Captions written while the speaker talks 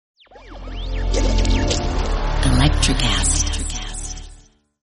Electrocast.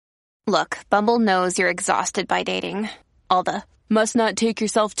 Look, Bumble knows you're exhausted by dating. All the must not take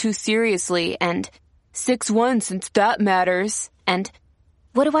yourself too seriously and 6'1" since that matters. And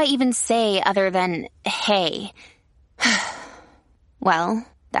what do I even say other than hey? Well,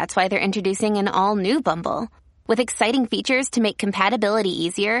 that's why they're introducing an all-new Bumble with exciting features to make compatibility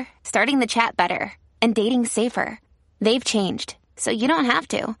easier, starting the chat better, and dating safer. They've changed, so you don't have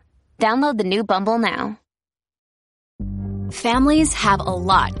to. Download the new Bumble now. Families have a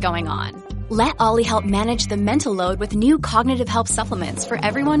lot going on. Let Ollie help manage the mental load with new cognitive help supplements for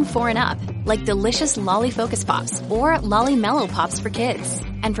everyone 4 and up, like delicious Lolly Focus Pops or Lolly Mellow Pops for kids.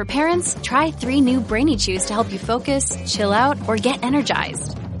 And for parents, try 3 new Brainy Chews to help you focus, chill out, or get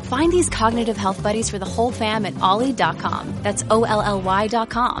energized. Find these cognitive health buddies for the whole fam at ollie.com. That's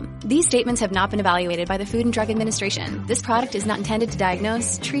OLLY.com. These statements have not been evaluated by the Food and Drug Administration. This product is not intended to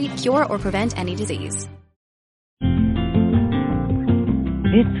diagnose, treat, cure, or prevent any disease.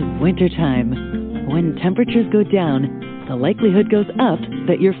 It's wintertime. When temperatures go down, the likelihood goes up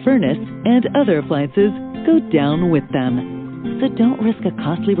that your furnace and other appliances go down with them. So don't risk a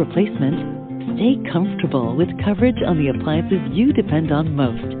costly replacement. Stay comfortable with coverage on the appliances you depend on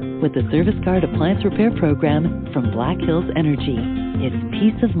most with the Service Guard Appliance Repair Program from Black Hills Energy. It's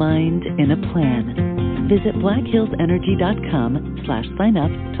peace of mind in a plan. Visit blackhillsenergy.com/sign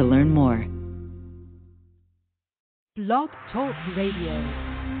up to learn more. Blog Talk Radio.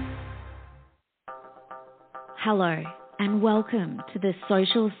 Hello, and welcome to the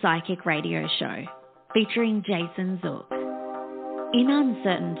Social Psychic Radio Show, featuring Jason Zook. In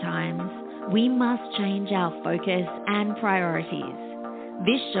uncertain times, we must change our focus and priorities.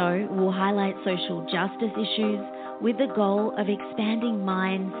 This show will highlight social justice issues with the goal of expanding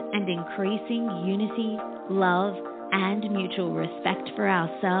minds and increasing unity, love, and mutual respect for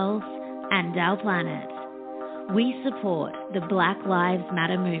ourselves and our planet. We support the Black Lives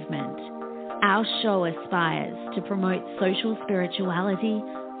Matter movement. Our show aspires to promote social spirituality,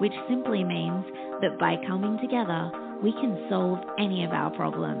 which simply means that by coming together, we can solve any of our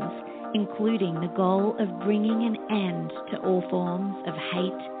problems, including the goal of bringing an end to all forms of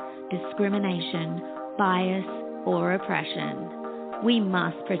hate, discrimination, bias, or oppression. We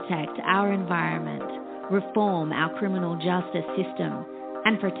must protect our environment, reform our criminal justice system,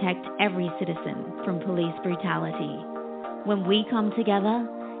 and protect every citizen from police brutality. When we come together,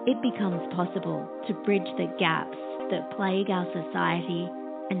 it becomes possible to bridge the gaps that plague our society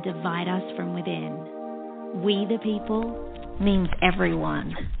and divide us from within. We the people means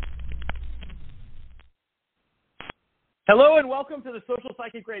everyone. Hello and welcome to the Social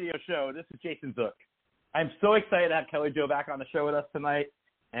Psychic Radio Show. This is Jason Zook. I'm so excited to have Kelly Jo back on the show with us tonight,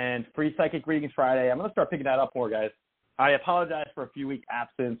 and Free Psychic Readings Friday. I'm going to start picking that up more, guys. I apologize for a few week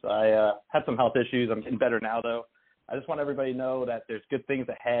absence. I had some health issues. I'm getting better now, though. I just want everybody to know that there's good things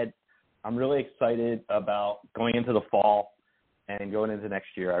ahead. I'm really excited about going into the fall and going into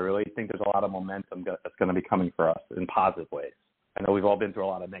next year. I really think there's a lot of momentum that's going to be coming for us in positive ways. I know we've all been through a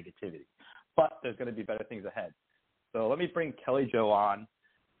lot of negativity, but there's going to be better things ahead. So let me bring Kelly Jo on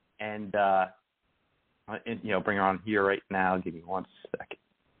and bring her on here right now. Give me 1 second.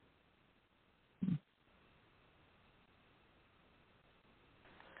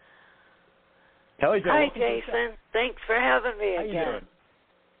 Kelly Jo. Hi, Jason. Thanks for having me again.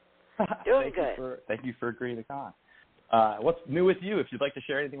 Doing good. Thank you for agreeing to come on. What's new with you, if you'd like to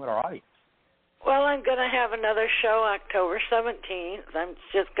share anything with our audience? Well, I'm going to have another show October 17th. I'm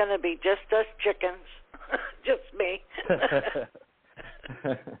just going to be just us chickens. Just me.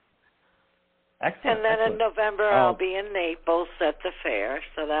 Excellent. And then in November, I'll be in Naples at the fair,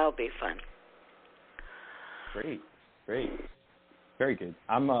 so that'll be fun. Great. Very good.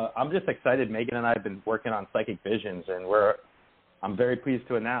 I'm just excited. Megan and I have been working on Psychic Visions, and I'm very pleased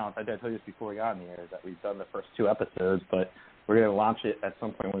to announce, I told you this before we got in the air, that we've done the first 2 episodes, but we're going to launch it at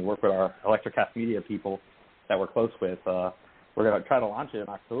some point when we work with our Electrocast Media people that we're close with. We're going to try to launch it in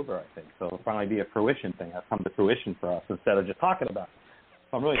October, I think. So it'll finally be a fruition thing. That's come to fruition for us instead of just talking about it.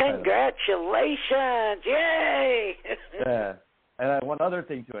 So I'm really excited. Congratulations. Yay. Yeah. And one other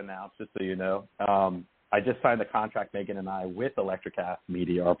thing to announce, just so you know, I just signed a contract, Megan and I, with Electrocast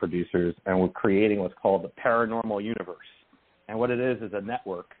Media, our producers, and we're creating what's called the Paranormal Universe. And what it is a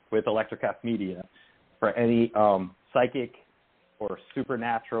network with Electrocast Media for any psychic or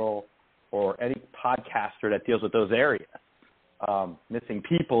supernatural or any podcaster that deals with those areas. Missing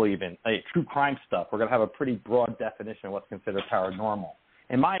people even, true crime stuff. We're going to have a pretty broad definition of what's considered paranormal.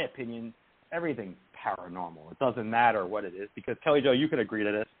 In my opinion, everything's paranormal. It doesn't matter what it is because, Kelly Jo, you could agree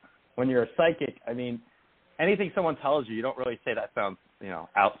to this. When you're a psychic, I mean, anything someone tells you, you don't really say that sounds,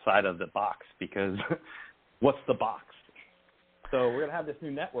 outside of the box because what's the box. So we're going to have this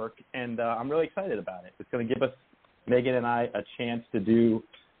new network, and I'm really excited about it. It's going to give us, Megan and I, a chance to do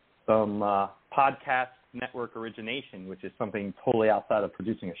some podcast network origination, which is something totally outside of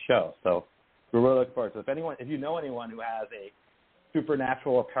producing a show. So we're really looking forward to it. If you know anyone who has a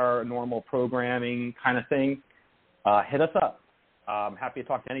supernatural or paranormal programming kind of thing, hit us up. I'm happy to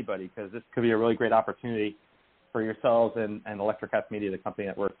talk to anybody because this could be a really great opportunity for yourselves and Electrocast Media, the company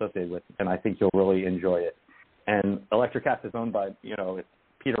that we're associated with, and I think you'll really enjoy it. And Electrocast is owned by, it's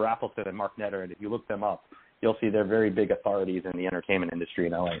Peter Rappleton and Mark Netter, and if you look them up, you'll see they're very big authorities in the entertainment industry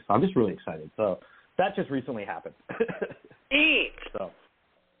in LA. So I'm just really excited. So that just recently happened. So,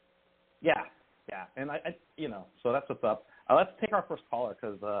 yeah. And I so that's what's up. Let's take our first caller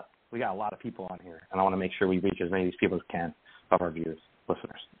because we got a lot of people on here, and I want to make sure we reach as many of these people as we can of our viewers,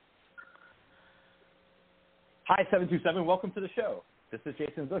 listeners. Hi, 727. Welcome to the show. This is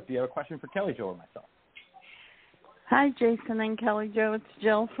Jason Zook. Do you have a question for Kelly Jo or myself? Hi, Jason and Kelly Jo. It's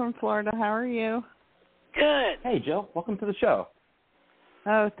Jill from Florida. How are you? Good. Hey, Jill. Welcome to the show.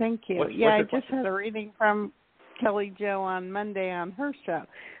 Oh, thank you. What's I your just question? had a reading from Kelly Jo on Monday on her show.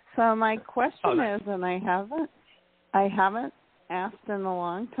 So my question is, and I haven't asked in a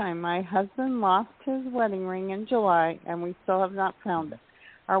long time. My husband lost his wedding ring in July, and we still have not found it.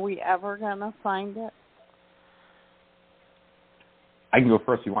 Are we ever going to find it? I can go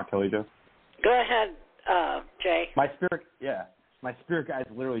first if you want, Kelly Jo. Go ahead, Jay. My spirit guys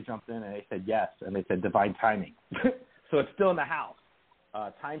literally jumped in and they said yes, and they said divine timing. So it's still in the house.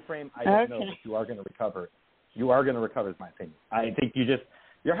 Time frame, I don't know, but you are going to recover it. You are going to recover, is my opinion. I think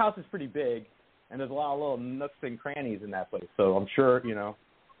your house is pretty big, and there's a lot of little nooks and crannies in that place. So I'm sure,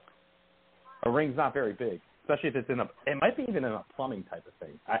 a ring's not very big, especially if it might be even in a plumbing type of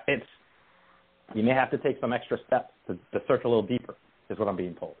thing. You may have to take some extra steps to search a little deeper, is what I'm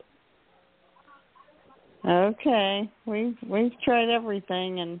being told. Okay. We've tried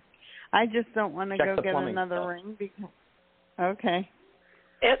everything, and I just don't want to go get another stuff. ring. Okay.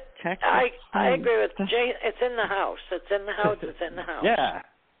 I agree with Jay. It's in the house. It's in the house. It's in the house. Yeah.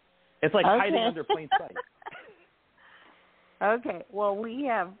 It's like hiding under plain sight. Okay. Well, we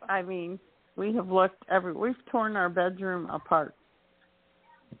have looked we've torn our bedroom apart.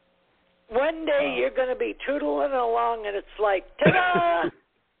 One day you're going to be tootling along and it's like, ta-da!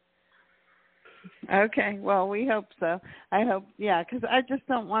 Okay. Well, we hope so. I hope, because I just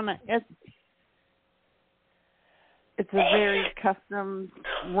don't want to. It's a very custom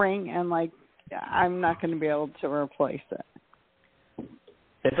ring, and I'm not going to be able to replace it.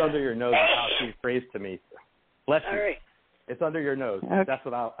 It's under your nose. Is how she phrased to me. Bless you. All right. It's under your nose. Okay. That's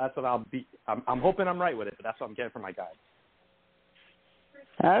what I'll be. I'm hoping I'm right with it, but that's what I'm getting from my guide.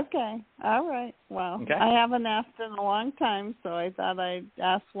 Okay. All right. Well, okay. I haven't asked in a long time, so I thought I'd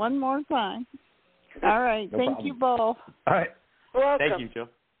ask one more time. All right. No Thank problem. you both. All right. Welcome. Thank you, Jill.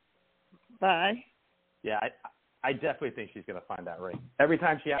 Bye. Yeah, I definitely think she's going to find that ring. Every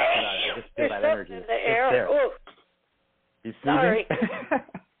time she asks about it, I just feel that energy. In the air. It's there. You Sorry.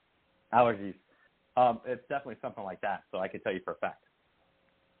 Allergies. It's definitely something like that, so I can tell you for a fact.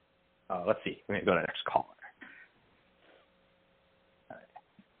 Let's see. We're going to go to the next caller. All right.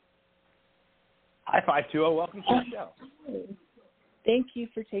 Hi, 520. Welcome to the show. Thank you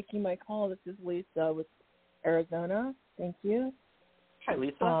for taking my call. This is Lisa with Arizona. Thank you. Hi,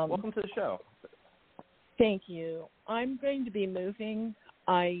 Lisa. Welcome to the show. Thank you. I'm going to be moving.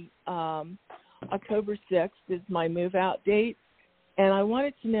 October 6th is my move-out date, and I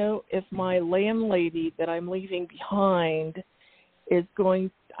wanted to know if my landlady that I'm leaving behind is going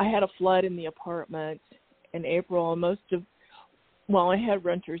 – I had a flood in the apartment in April, and I had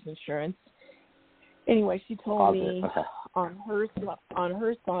renter's insurance. Anyway, she told me on her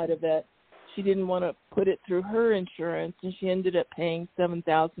side of it, she didn't want to put it through her insurance, and she ended up paying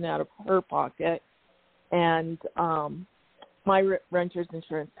 $7,000 out of her pocket. And my renter's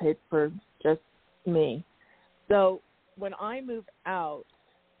insurance paid for just me. So when I move out,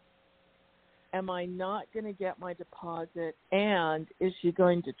 am I not going to get my deposit? And is she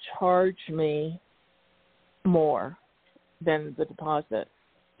going to charge me more than the deposit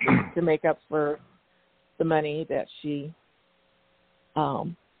to make up for the money that she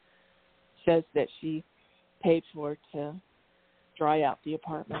says that she paid for to dry out the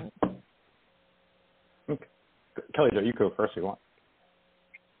apartment? Okay. Kelly Jo, you go first if you want.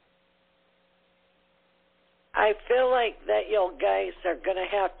 I feel like that you guys are going to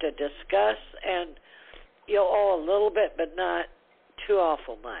have to discuss, and you'll owe a little bit, but not too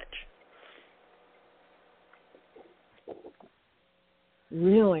awful much.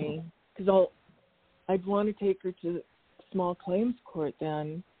 Really? Because I'd want to take her to small claims court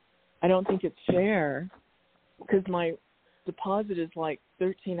then. I don't think it's fair. because my deposit is like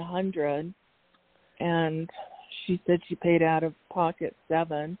 $1,300, and she said she paid out of pocket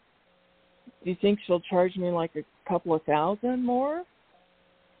 $7,000. Do you think she'll charge me like a couple of $1,000 more?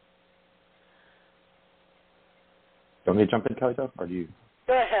 Do you want me to jump in, Kelly, or do you?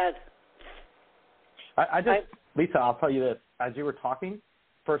 Go ahead. Lisa, I'll tell you this. As you were talking,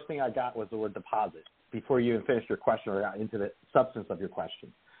 first thing I got was the word deposit before you even finished your question or got into the substance of your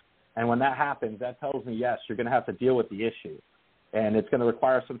question. And when that happens, that tells me, yes, you're going to have to deal with the issue. And it's going to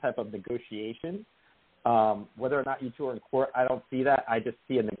require some type of negotiation. Whether or not you two are in court, I don't see that. I just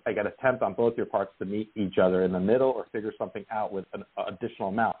see an attempt on both your parts to meet each other in the middle or figure something out with an additional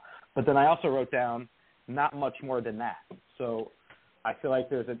amount. But then I also wrote down not much more than that. So I feel like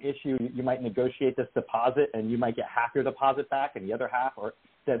there's an issue. You might negotiate this deposit, and you might get half your deposit back and the other half, or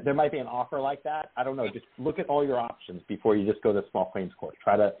there might be an offer like that. I don't know. Just look at all your options before you just go to small claims court.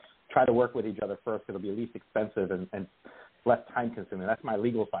 Try to work with each other first. It'll be least expensive and less time consuming. That's my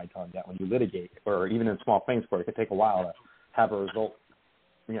legal side telling you that when you litigate, or even in small claims court, it could take a while to have a result,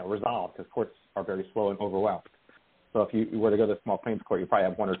 resolved, because courts are very slow and overwhelmed. So if you were to go to small claims court, you probably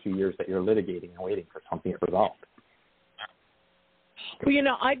have 1 or 2 years that you're litigating and waiting for something to resolve.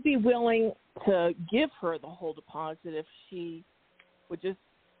 Well, I'd be willing to give her the whole deposit if she would just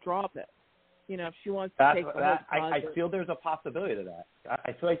drop it. If she wants to take the whole deposit. I feel there's a possibility to that.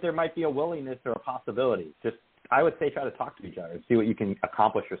 I feel like there might be a willingness or a possibility. Just, I would say, try to talk to each other and see what you can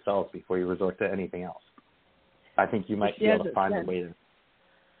accomplish yourselves before you resort to anything else. I think you might be able to find a way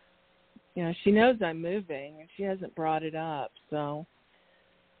to. She knows I'm moving, and she hasn't brought it up, so,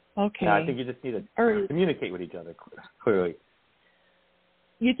 okay. Yeah, I think you just need to communicate with each other clearly.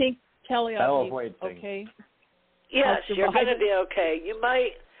 You think, Kelly, I'll be okay? Yes, you're going to be okay. You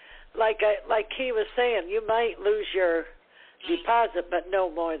might, like he was saying, you might lose your deposit, but no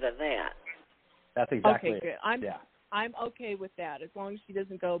more than that. That's exactly okay, good. I'm okay with that, as long as she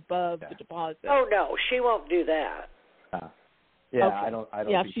doesn't go above the deposit. Oh, no, she won't do that. Yeah, okay. I don't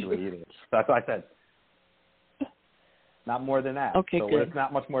think she would either. That's what I said. Not more than that. Okay, so good. When it's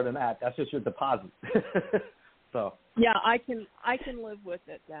not much more than that, that's just your deposit. So. Yeah, I can live with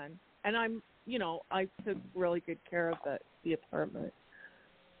it then. And I took really good care of the apartment.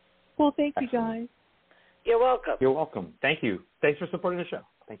 Well, thank you, guys. You're welcome. You're welcome. Thank you. Thanks for supporting the show.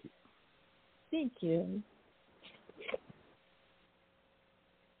 Thank you. Thank you.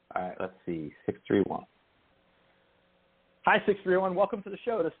 All right, let's see. 631. Hi, 631. Welcome to the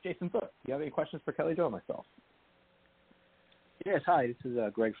show. This is Jason Book. Do you have any questions for Kelly Jo and myself? Yes, hi. This is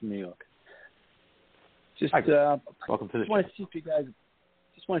Greg from New York. Just welcome to the show. Want to see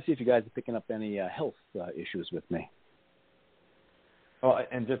if you guys are picking up any health issues with me. Well,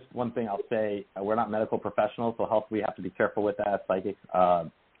 and just one thing I'll say, we're not medical professionals, so health, we have to be careful with that. Psychic,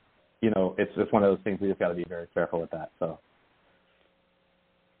 it's just one of those things we just got to be very careful with that. So.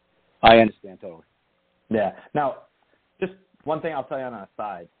 I understand totally. Yeah. Now, just one thing I'll tell you on the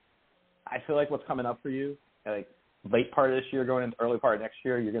side. I feel like what's coming up for you, like late part of this year, going into early part of next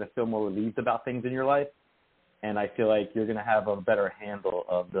year, you're going to feel more relieved about things in your life. And I feel like you're going to have a better handle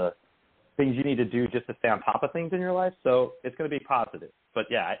of the things you need to do just to stay on top of things in your life. So it's going to be positive. But,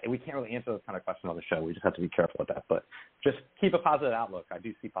 yeah, we can't really answer those kind of questions on the show. We just have to be careful with that. But just keep a positive outlook. I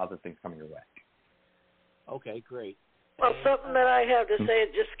do see positive things coming your way. Okay, great. Well, something that I have to say is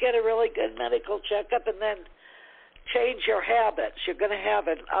just get a really good medical checkup and then change your habits. You're going to have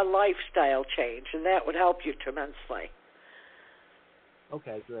a lifestyle change, and that would help you tremendously.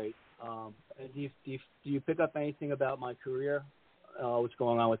 Okay, great. Do you pick up anything about my career? What's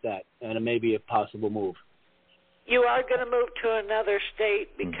going on with that? And maybe a possible move. You are going to move to another state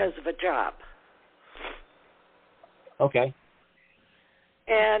because of a job. Okay.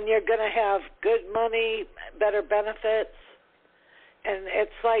 And you're going to have good money, better benefits, and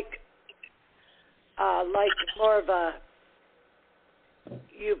it's like more of a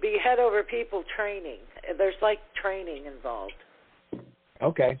you be head over people training. There's like training involved.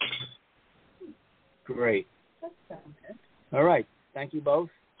 Okay. Great. All right. Thank you both.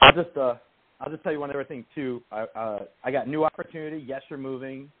 I'll just tell you one other thing too. I got new opportunity. Yes, you're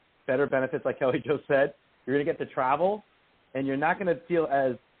moving. Better benefits, like Kelly Jo said. You're going to get to travel, and you're not going to feel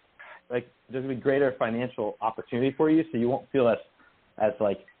as like there's going to be greater financial opportunity for you, so you won't feel as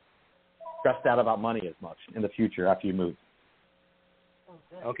like stressed out about money as much in the future after you move.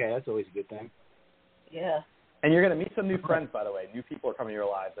 Okay, that's always a good thing. Yeah. And you're going to meet some new friends, by the way. New people are coming to your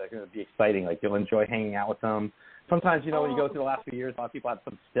lives that are going to be exciting. Like, you'll enjoy hanging out with them. Sometimes, when you go through the last few years, a lot of people have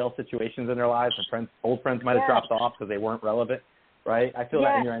some stale situations in their lives, and old friends might have dropped off because they weren't relevant, right? I feel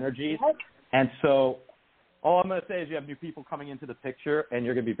that in your energies. And so All I'm going to say is you have new people coming into the picture, and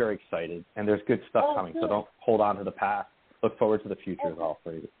you're going to be very excited. And there's good stuff coming, good. So don't hold on to the past. Look forward to the future is all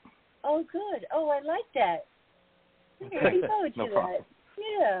for you. Oh, good. Oh, I like that. Looking forward No to problem.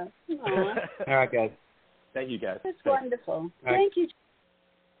 that. Yeah. Aw. All right, guys. Thank you, guys. That's Thanks. wonderful. Right. Thank you.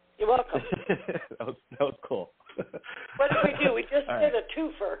 You're welcome. that was cool. What did we do? We just did a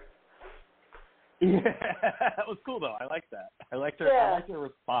twofer. Yeah, that was cool though. I like that. I liked her. Yeah. I liked her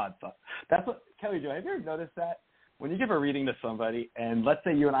response. That's what Kelly Jo. Have you ever noticed that when you give a reading to somebody, and let's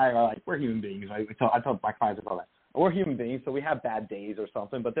say you and I are like, we're human beings. Right? I tell my clients about that. We're human beings, so we have bad days or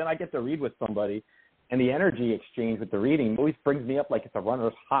something. But then I get to read with somebody, and the energy exchange with the reading always brings me up like it's a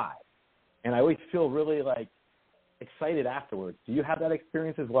runner's high, and I always feel really like excited afterwards. Do you have that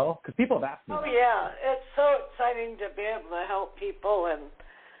experience as well? Because people have asked me. Oh that. yeah, it's so exciting to be able to help people and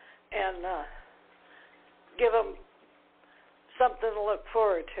give them something to look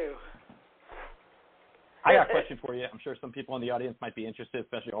forward to. I got a question for you. I'm sure some people in the audience might be interested,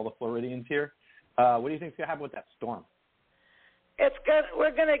 especially all the Floridians here. What do you think is going to happen with that storm? It's good.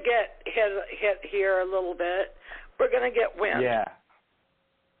 We're going to get hit here a little bit. We're going to get wind. Yeah.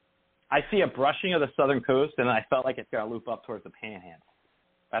 I see a brushing of the southern coast, and I felt like it's going to loop up towards the Panhandle.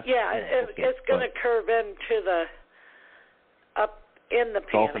 It's going to curve into up in the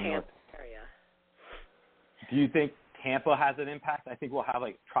Panhandle area. Do you think Tampa has an impact? I think we'll have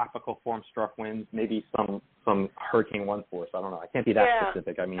like tropical form struck winds, maybe some hurricane one force. I don't know. I can't be that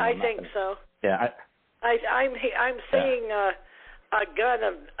specific. I mean, I think so. Yeah, I'm seeing a gun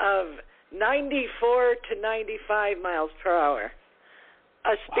of 94 to 95 miles per hour.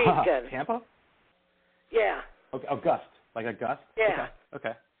 A speed gun. Tampa? Yeah. Okay, a gust, like a gust. Yeah.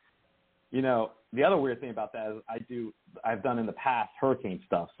 Okay. You know, the other weird thing about that is I've done in the past hurricane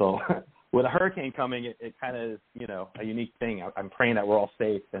stuff. So with a hurricane coming, it kind of is, you know, a unique thing. I'm praying that we're all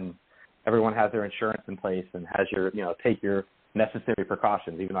safe and everyone has their insurance in place and has take your necessary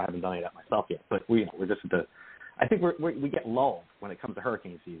precautions, even though I haven't done any of that myself yet. But we're just I think we get lulled when it comes to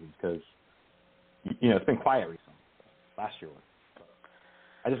hurricane season because, it's been quiet recently. Last year was.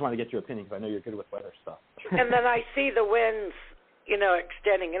 I just want to get your opinion because I know you're good with weather stuff. And then I see the winds,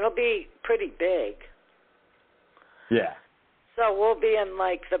 extending. It'll be pretty big. Yeah. So we'll be in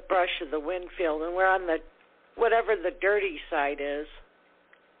like the brush of the wind field, and we're on whatever the dirty side is.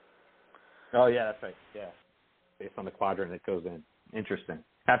 Oh yeah, that's right. Yeah, based on the quadrant it goes in. Interesting.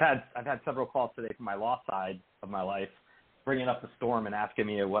 I've had several calls today from my law side of my life, bringing up the storm and asking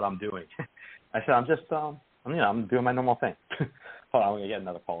me what I'm doing. I said I'm just I'm doing my normal thing. Hold on, I'm gonna get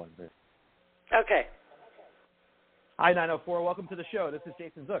another call in here. Okay. Hi, 904. Welcome to the show. This is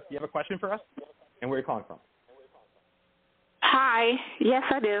Jason Zook. Do you have a question for us? And where are you calling from? Hi. Yes,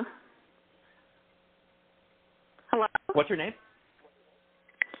 I do. Hello? What's your name?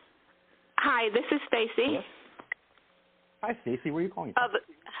 Hi, this is Stacy. Hello? Hi, Stacy. Where are you calling from?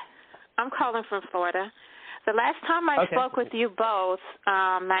 I'm calling from Florida. The last time I spoke with you both,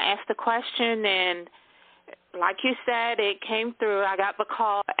 I asked a question, and like you said, it came through. I got the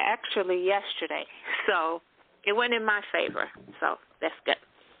call actually yesterday, so it went in my favor. So that's good.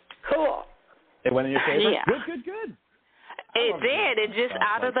 Cool. It went in your favor? Yeah. Good. It did. It just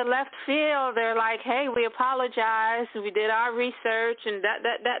out of the left field. They're like, hey, we apologize. We did our research and that.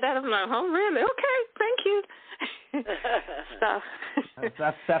 I'm like, oh, really? Okay, thank you. So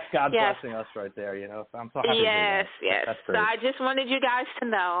that's God blessing us right there, I'm so happy to hear that. Yes. That's so great. I just wanted you guys to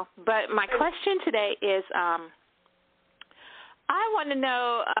know. But my question today is, I want to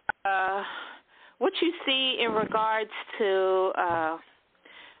know what you see in regards to a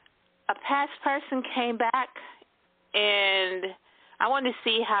past person came back, and I want to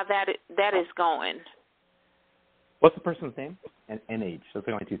see how that is going. What's the person's name? And age. Those are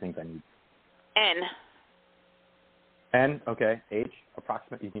the only two things I need. N, okay. Age,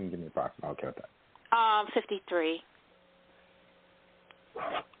 approximate. You can give me approximate. I'll care with that. 53.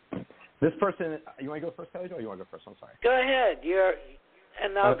 This person, you want to go first, Kelly, or you want to go first? I'm sorry. Go ahead.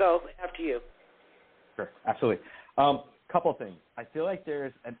 And I'll go after you. Sure, absolutely. Couple things. I feel like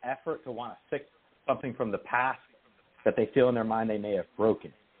there's an effort to want to fix something from the past that they feel in their mind they may have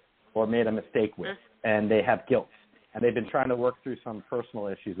broken or made a mistake with, and they have guilt. And they've been trying to work through some personal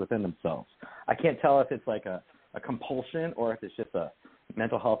issues within themselves. I can't tell if it's like a compulsion or if it's just a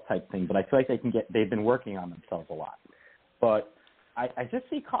mental health type thing, but I feel like they've been working on themselves a lot. But I just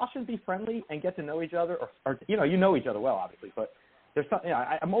see caution, be friendly, and get to know each other, or you know each other well, obviously, but there's something,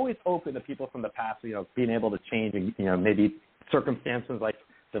 I'm always open to people from the past, being able to change and, maybe circumstances like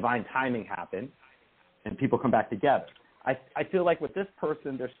divine timing happen and people come back together. I feel like with this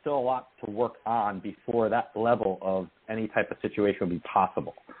person, there's still a lot to work on before that level of any type of situation would be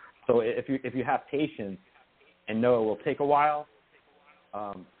possible. So if you have patience, and know it will take a while,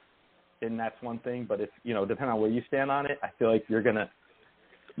 then that's one thing. But if, depending on where you stand on it, I feel like you're going to.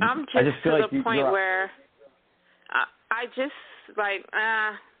 I'm just to the point where I just,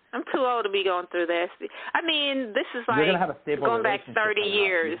 I'm too old to be going through this. I mean, this is you're gonna have a stable going back 30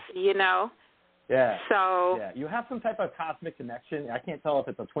 years, Yeah. So. Yeah, you have some type of cosmic connection. I can't tell if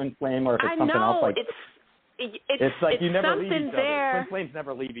it's a twin flame or if it's something else. Like it's like you never leave each there. other. Twin flames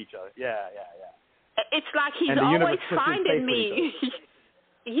never leave each other. Yeah. It's like he's always finding me.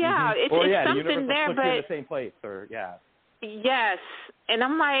 Yeah, it's something there, but in the same place, or Yes, and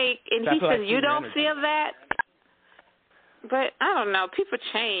I'm like, and That's he says, you don't energy. feel that? But I don't know. People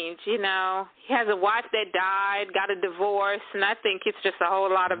change, He has a wife that died, got a divorce, and I think it's just a whole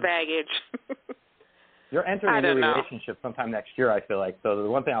lot of baggage. You're entering a new relationship sometime next year, I feel like. So the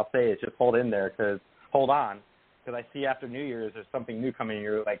one thing I'll say is just hold on, because I see after New Year's there's something new coming in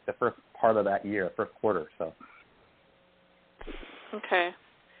your, like the first part of that year, first quarter. So. Okay.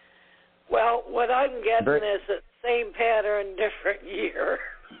 Well, what I'm getting is the same pattern, different year.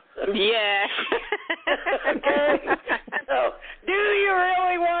 Yeah. Okay. So, do you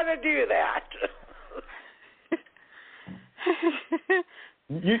really want to do that?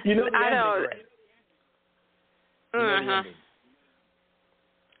 you know the I ending, don't. right? You know the ending.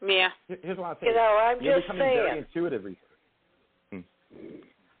 Yeah. Here's what I'll say. I'm You're just becoming saying. very intuitive recently.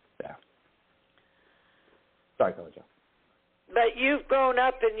 Yeah. Sorry, Kelly Jo. But you've grown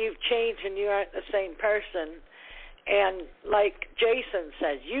up and you've changed and you aren't the same person. And like Jason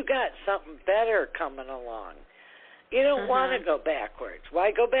says, you got something better coming along. You don't want to go backwards.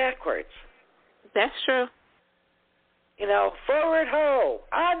 Why go backwards? That's true. Forward ho,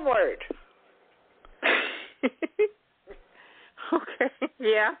 onward. Okay,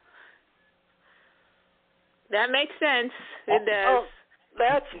 yeah. That makes sense. It does. Oh,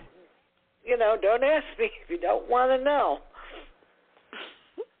 that's, don't ask me if you don't want to know.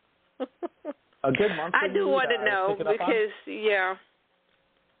 A good month. I do want to know because,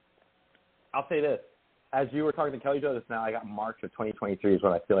 I'll say this. As you were talking to Kelly Jo just now, I got March of 2023 is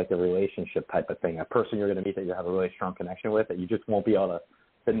what I feel like a relationship type of thing. A person you're going to meet that you have a really strong connection with that you just won't be able to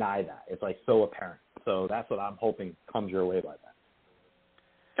deny that. It's like so apparent. So that's what I'm hoping comes your way by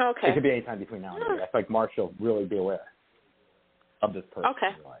that. Okay. It could be any time between now and then. I feel like March you'll really be aware of this person. Okay.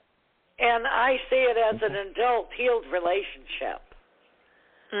 In your life. And I see it as an adult healed relationship.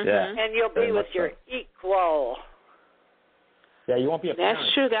 Yeah. And you'll be with your equal. Yeah, you won't be a parent.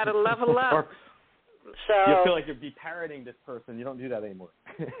 That's true. Got to level up. So you feel like you'll be parenting this person. You don't do that anymore.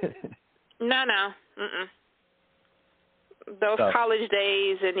 No. Those college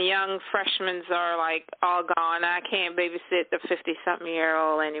days and young freshmen are like all gone. I can't babysit the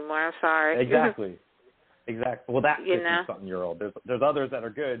 50-something-year-old anymore. I'm sorry. Exactly. Well, that 50-something-year-old. There's others that are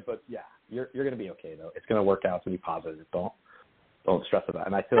good, but yeah, you're going to be okay though. It's going to work out. To be positive. Don't stress about it.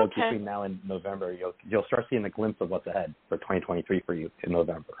 And I feel like between now and November, you'll start seeing a glimpse of what's ahead for 2023 for you in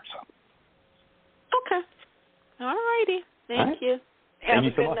November. So. Okay. All righty. Thank you. Have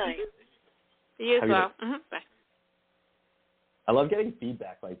a good night. You as well. Bye. I love getting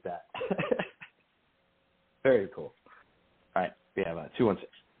feedback like that. Very cool. All right. We have 216.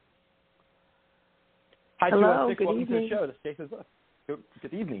 Hi, hello, 216. good Welcome evening. to the show. This is Jason's Book.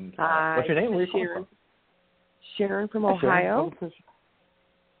 Good evening. Hi. What's your name? Where are you calling Sharon. from? Sharon from Hi, Ohio. Sharon.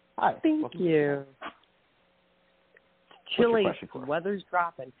 Hi. Thank you. It's chilly. The weather's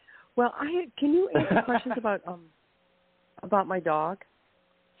dropping. Well, can you answer questions about my dog?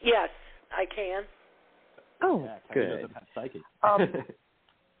 Yes, I can. Oh, yeah, good. Psychic.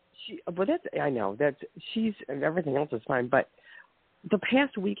 She's everything else is fine, but the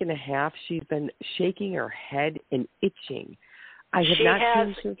past week and a half she's been shaking her head and itching. I have not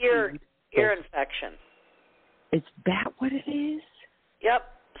changed her food. Ear infection. Is that what it is? Yep.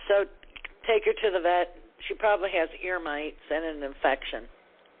 So take her to the vet. She probably has ear mites and an infection.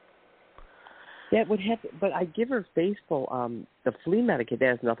 That would have, but I give her Faithful the flea medication. That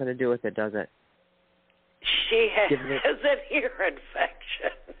has nothing to do with it, does it? She has an ear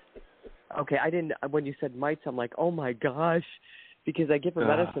infection. Okay, I didn't. When you said mites, I'm like, oh my gosh, because I give her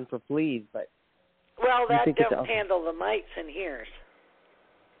medicine for fleas, but. Well, that don't handle the mites and ears.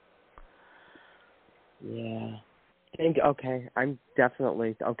 Yeah. Okay, I'm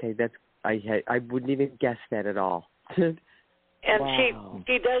definitely okay. That's I wouldn't even guess that at all. And wow.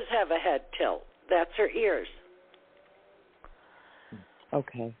 she does have a head tilt. That's her ears.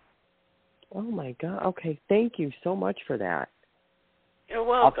 Okay. Oh my God. Okay, thank you so much for that. You're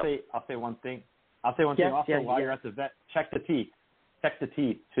welcome. I'll say one thing. Also, while you're at the vet, check the teeth. Check the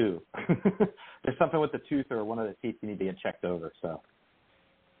teeth too. There's something with the tooth or one of the teeth you need to get checked over. So.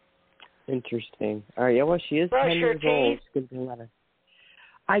 Interesting. All right. Yeah, well, she is Brush 10 your years old. teeth. She's going to be 11.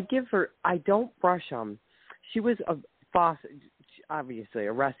 I don't brush them. She was a obviously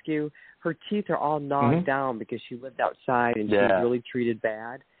a rescue. Her teeth are all gnawed down because she lived outside and she was really treated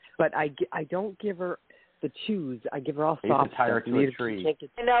bad. But I don't give her the chews. I give her all soft tie her stuff. to a tree.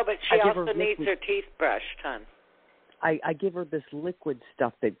 I know, but she also needs her teeth brushed, hon. I give her this liquid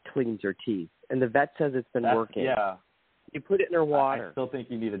stuff that cleans her teeth, and the vet says it's been working. Yeah. You put it in her water. I still think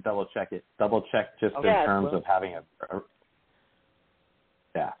you need to double check it. Double check just in terms of having a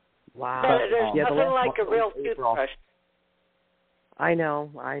yeah. Wow. But there's nothing like a real toothbrush. I know.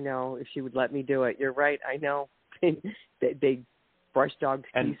 If she would let me do it. You're right. I know. they brush dogs'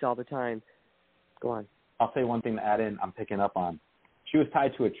 teeth all the time. Go on. I'll say one thing to add in. I'm picking up on. She was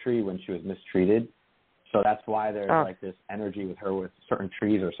tied to a tree when she was mistreated, so that's why there's like this energy with her with certain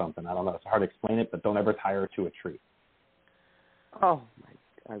trees or something. I don't know. It's hard to explain it, but don't ever tie her to a tree. Oh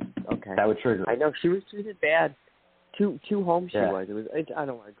my. Okay. That would trigger. I know she was treated bad. Two homes she was. It was. I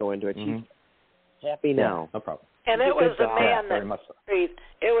don't want to go into it. She's happy now. No problem. And it was a man that mistreated.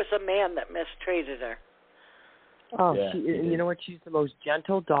 It was a man that mistreated her. Oh, and you know what? She's the most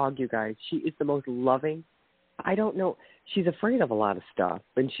gentle dog, you guys. She is the most loving. I don't know. She's afraid of a lot of stuff,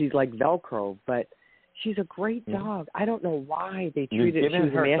 and she's like Velcro, but she's a great dog. I don't know why they treated her. You're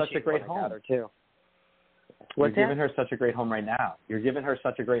giving her such a great home. Too. You're giving her such a great home right now. You're giving her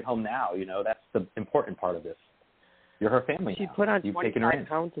such a great home now. You know, that's the important part of this. You're her family. She now. put on You've 25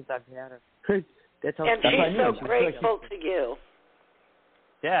 pounds since I've had her. That's how and she's so grateful to you.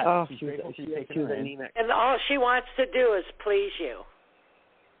 Yeah, she's grateful she's taking her in. And all she wants to do is please you.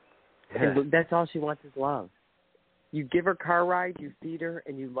 Yeah. And that's all she wants is love. You give her car rides, you feed her,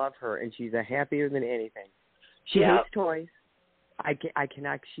 and you love her, and she's happier than anything. She hates toys.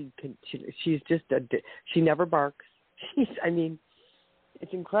 She's just she never barks.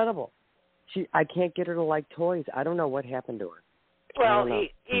 It's incredible. I can't get her to like toys. I don't know what happened to her. Well,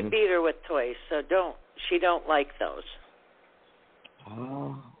 he beat her with toys, so she don't like those.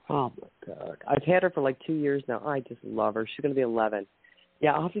 Oh my God! I've had her for like 2 years now. I just love her. She's going to be 11.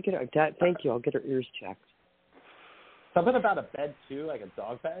 Yeah, I'll have to get her. Thank you. I'll get her ears checked. Something about a bed too, like a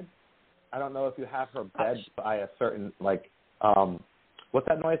dog bed. I don't know if you have her bed by a certain what's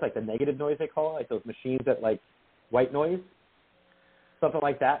that noise? Like the negative noise they call it, like those machines that like white noise. Something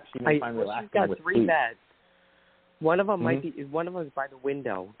like that. She may find relaxing she's got with 3 sleep. beds. One of them might be. One of them is by the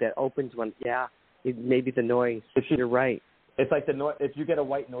window that opens when. Yeah, it may be the noise. You're right. It's like the if you get a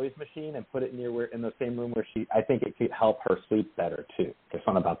white noise machine and put it in the same room where I think it could help her sleep better too. There's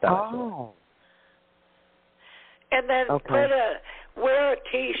something about that. Oh. And then wear a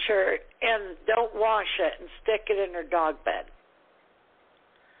T-shirt and don't wash it and stick it in her dog bed.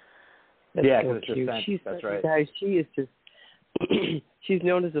 That's so cute. That's right. Guys, she is just. She's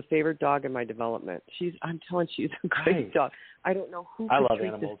known as a favorite dog in my development. I'm telling you, she's a great dog. I don't know who could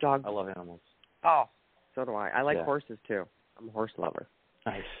treat this dog. I love animals. Oh, so do I. I like horses too. I'm a horse lover.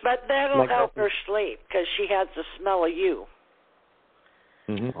 Nice. But that'll help her sleep because she has the smell of you.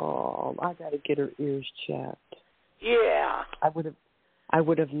 Mm-hmm. Oh, I got to get her ears checked. Yeah. I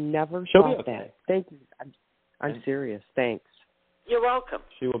would have never She'll thought be okay. that. Thank you. I'm serious. Thanks. You're welcome.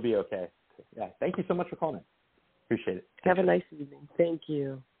 She will be okay. Yeah. Thank you so much for calling in. Appreciate it. Have a nice evening. Thank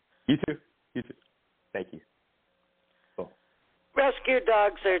you. You too. Thank you. Cool. Rescue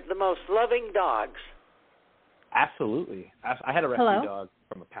dogs are the most loving dogs. Absolutely. I had a rescue dog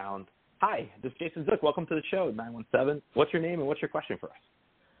from a pound. Hi, this is Jason Zook. Welcome to the show, 917. What's your name and what's your question for us?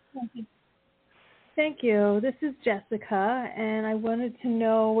 Thank you. This is Jessica, and I wanted to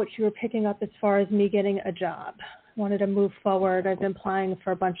know what you were picking up as far as me getting a job. I wanted to move forward. I've been applying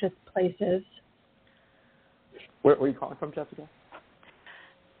for a bunch of places. Where are you calling from, Jessica?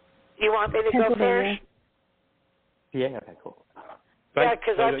 You want me to go first? Yeah, okay, cool. Yeah,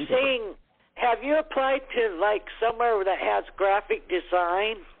 because I'm seeing, have you applied to, like, somewhere that has graphic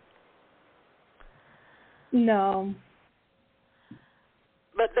design? No.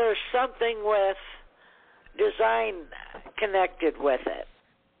 But there's something with design connected with it.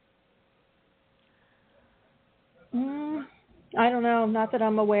 I don't know, not that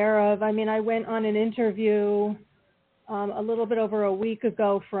I'm aware of. I mean, I went on an interview a little bit over a week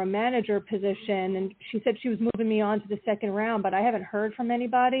ago for a manager position, and she said she was moving me on to the second round, but I haven't heard from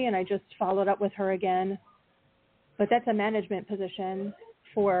anybody, and I just followed up with her again. But that's a management position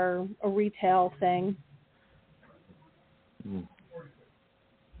for a retail thing.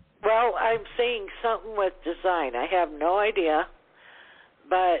 Well, I'm seeing something with design. I have no idea,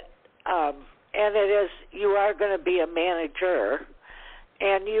 but and it is, you are going to be a manager,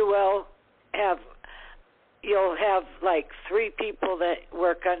 and you'll have like 3 people that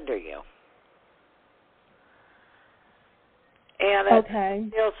work under you. And it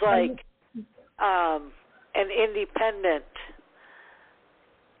feels like an independent,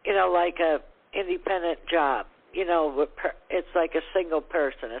 like a independent job. It's like a single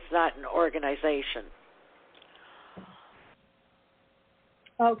person. It's not an organization.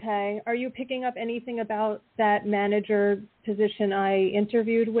 Okay. Are you picking up anything about that manager position I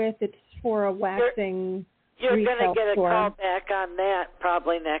interviewed with? It's for a waxing You're retail going to get a store. call back on that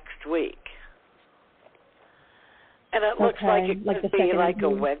probably next week. And it looks like it could be like a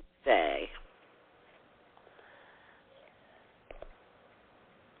Wednesday.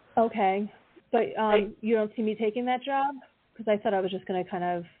 Okay. But you don't see me taking that job? Because I thought I was just going to kind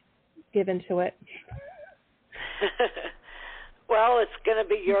of give into it. Well, it's going to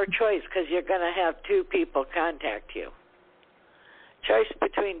be your choice because you're going to have two people contact you. Choice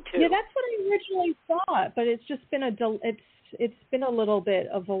between two. Yeah, that's what I originally thought, but it's just been it's been a little bit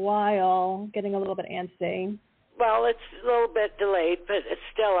of a while, getting a little bit antsy. Well, it's a little bit delayed, but it's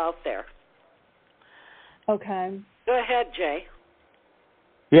still out there. Okay. Go ahead, Jay.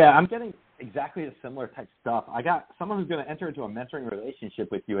 Yeah, I'm getting exactly the similar type stuff. I got someone who's going to enter into a mentoring relationship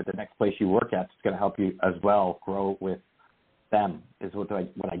with you at the next place you work at. It's going to help you as well grow with them is what I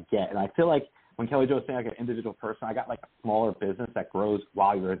get. And I feel like when Kelly Jo was saying like an individual person, I got like a smaller business that grows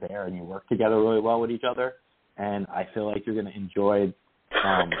while you're there and you work together really well with each other. And I feel like you're going to enjoy,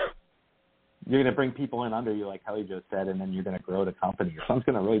 you're going to bring people in under you like Kelly Jo said, and then you're going to grow the company. Something's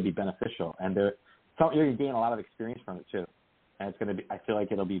going to really be beneficial. And you're going to gain a lot of experience from it too. And it's going to be, I feel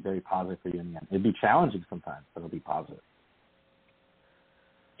like it'll be very positive for you in the end. It'll be challenging sometimes, but it'll be positive.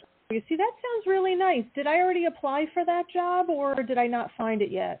 You see, that sounds really nice. Did I already apply for that job, or did I not find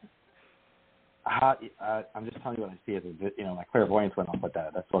it yet? I'm just telling you what I see. My clairvoyance went off with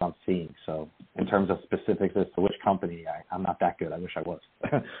that. That's what I'm seeing. So in terms of specifics as to which company, I'm not that good. I wish I was.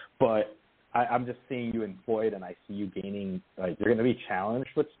 But I'm just seeing you employed, and I see you gaining, like, you're going to be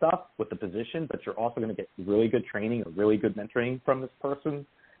challenged with stuff, with the position, but you're also going to get really good training or really good mentoring from this person.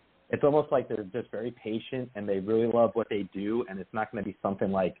 It's almost like they're just very patient, and they really love what they do, and it's not going to be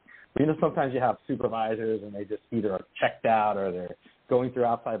something like, sometimes you have supervisors, and they just either are checked out or they're going through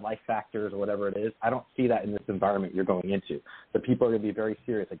outside life factors or whatever it is. I don't see that in this environment you're going into. The people are going to be very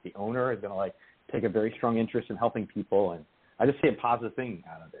serious. Like, the owner is going to, like, take a very strong interest in helping people, and I just see a positive thing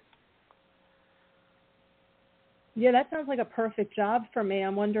out of it. Yeah, that sounds like a perfect job for me.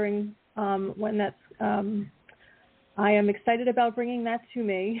 I'm wondering when that's I am excited about bringing that to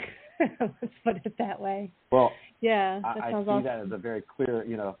me. Let's put it that way. Well, yeah, I see awesome. that as a very clear,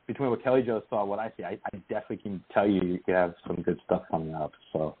 between what Kelly Jo saw and what I see, I definitely can tell you have some good stuff coming up.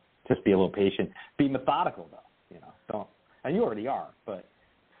 So just be a little patient. Be methodical, though. Don't, and you already are, but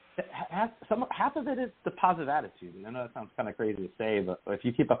half of it is the positive attitude. I know that sounds kind of crazy to say, but if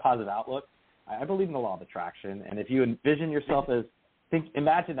you keep a positive outlook, I believe in the law of attraction. And if you envision yourself as,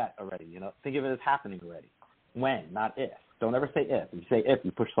 imagine that already, think of it as happening already. When, not if. Don't ever say if. If you say if,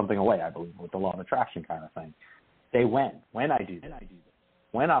 you push something away, I believe, with the law of attraction kind of thing. Say when. When I do this.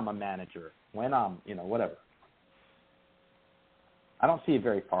 When I'm a manager. When I'm, whatever. I don't see it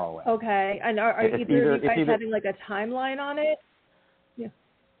very far away. Okay. And are either of you guys having like a timeline on it? Yeah.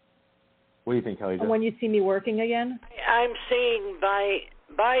 What do you think, Kelly Jo? When you see me working again? I'm seeing by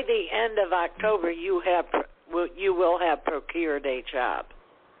the end of October, you will have procured a job.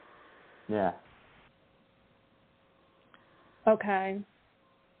 Yeah. Okay.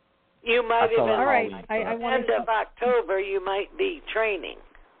 You might even, all right. I end of October, you might be training.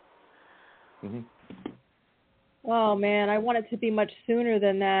 Mm-hmm. Oh, man, I want it to be much sooner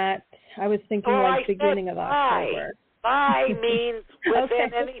than that. I was thinking beginning of October. By means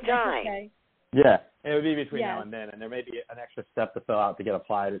within any time. Okay. Yeah, it would be between now and then, and there may be an extra step to fill out to get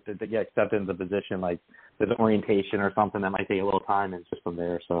applied, to get accepted into the position, like there's an orientation or something that might take a little time, and it's just from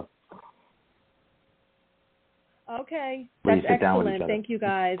there, so. Okay, that's excellent. Thank you,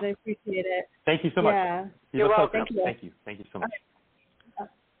 guys. I appreciate it. Thank you so much. Yeah. You're welcome. Thank you. Thank you so much.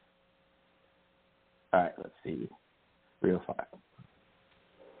 All right, let's see. 305.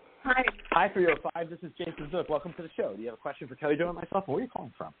 Hi. Hi, 305. This is Jason Zook. Welcome to the show. Do you have a question for Kelly Jo and myself? Where are you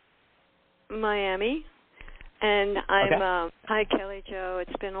calling from? Miami. And I'm hi, Kelly Jo.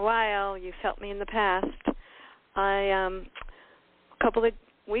 It's been a while. You've helped me in the past. A couple of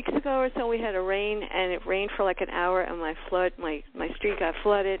weeks ago or so, we had a rain, and it rained for like an hour, and my street got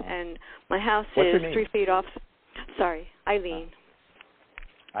flooded, and my house is 3 feet off. Sorry, Eileen.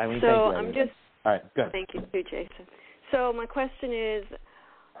 Eileen, so thank you, I'm Eileen. just. All right, good. Thank you too, Jason. So my question is,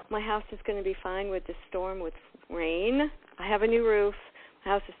 my house is going to be fine with this storm with rain. I have a new roof.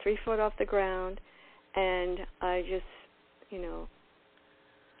 My house is 3 foot off the ground, and I just,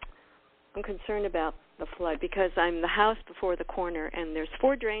 I'm concerned about the flood because I'm the house before the corner, and there's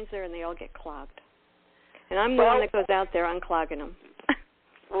 4 drains there, and they all get clogged. And I'm the one that goes out there unclogging them.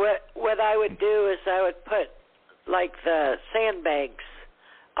 What I would do is I would put, like, the sandbags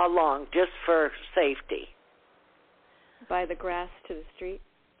along just for safety. By the grass to the street?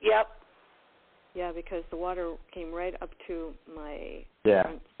 Yep. Yeah, because the water came right up to my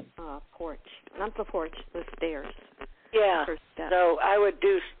front porch. Not the porch, the stairs. Yeah, so I would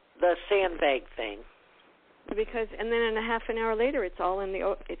do the sandbag thing. Because, and then in a half an hour later, it's all in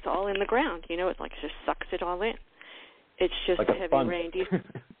the ground. You know, it like just sucks it all in. It's just like heavy rain.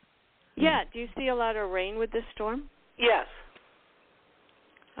 Yeah, do you see a lot of rain with this storm? Yes.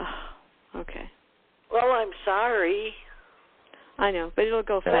 Oh, okay. Well, I'm sorry. I know, but it'll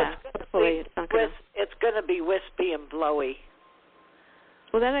go fast. Hopefully, it's not going to. It's going to be wispy and blowy.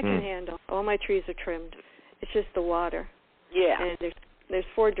 Well, that I can handle. All my trees are trimmed. It's just the water. Yeah. And there's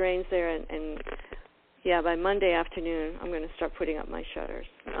 4 drains there, and yeah, by Monday afternoon, I'm going to start putting up my shutters.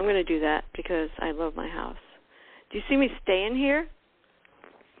 I'm going to do that because I love my house. Do you see me staying here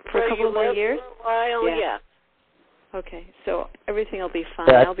for a couple more years? For a while, yeah. Okay, so everything will be fine.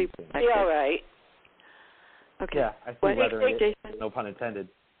 Yeah, I'll be protected. All right. Okay. Yeah, I see weathering it. No pun intended.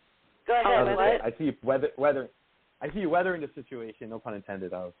 Go ahead. What? I see you weather. I see you weathering the situation. No pun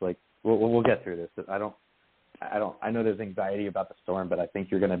intended. I was like, we'll get through this. I know there's anxiety about the storm, but I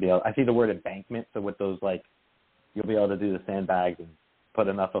think you're going to be able. I see the word embankment. So with those, like, you'll be able to do the sandbags and put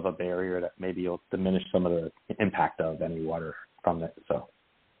enough of a barrier that maybe you'll diminish some of the impact of any water from it. So.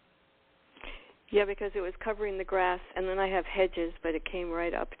 Yeah, because it was covering the grass, and then I have hedges, but it came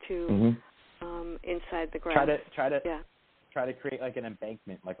right up to inside the grass. Try to create like an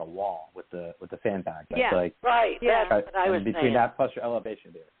embankment, like a wall with the sandbag. That's right. That's what I was between saying. that plus your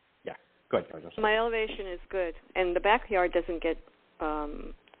elevation there. Yeah, go ahead, George. My elevation is good, and the backyard doesn't get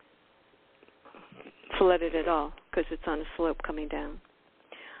flooded at all because it's on a slope coming down.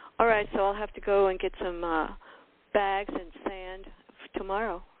 All right, so I'll have to go and get some bags and sand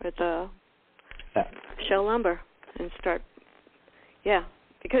tomorrow at the Shell Lumber and start. Yeah,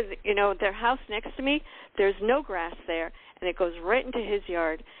 because, you know, their house next to me, there's no grass there, and it goes right into his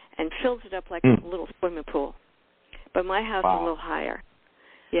yard and fills it up like a little swimming pool. But my house is a little higher.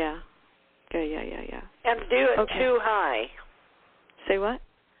 Yeah. And do it too high. Say what?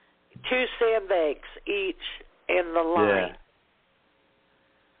 2 sandbags each in the line. Yeah.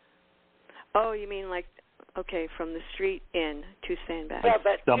 Oh, you mean like, okay, from the street in 2 sandbags. Yeah,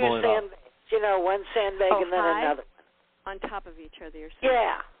 but 2 sandbags. You know, 1 sandbag and then high? another. On top of each other, you're saying?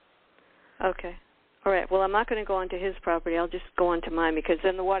 Yeah. Okay. All right. Well, I'm not going to go onto his property. I'll just go onto mine because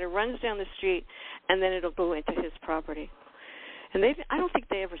then the water runs down the street and then it'll go into his property. And I don't think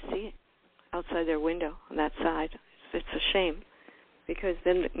they ever see it outside their window on that side. It's a shame because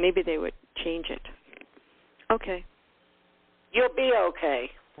then maybe they would change it. Okay. You'll be okay.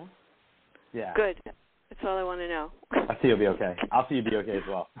 Yeah. Good. That's all I want to know. I see you'll be okay. I'll see you be okay as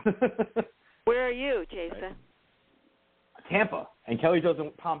well. Where are you, Jason? Right. Tampa. And Kelly goes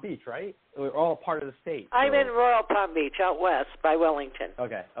in Palm Beach, right? We're all part of the state. I'm in Royal Palm Beach, out west by Wellington.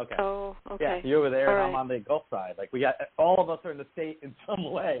 Okay. Oh, okay. Yeah, you're over there, all and I'm on the Gulf side. Like, we got all of us are in the state in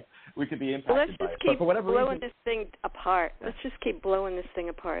some way. We could be impacted by it. Let's just keep for whatever blowing reason, this thing apart. Let's just keep blowing this thing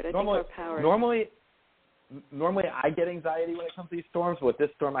apart. I think we're powered. Normally I get anxiety when it comes to these storms, but with this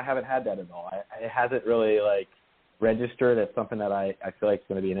storm I haven't had that at all. It hasn't really, like, registered as something that I feel like is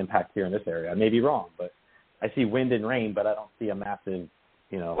going to be an impact here in this area. I may be wrong, but I see wind and rain, but I don't see a massive,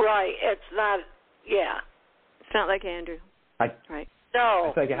 you know. Right. It's not, It's not like Andrew. Right.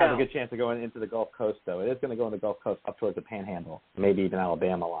 No. I feel like it has a good chance of going into the Gulf Coast, though. It is going to go in the Gulf Coast up towards the Panhandle, maybe even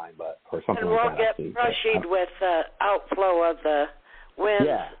Alabama line, or something like that. And we'll get brushed with the outflow of the winds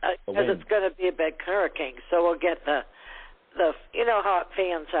because it's going to be a big hurricane. So we'll get the you know how it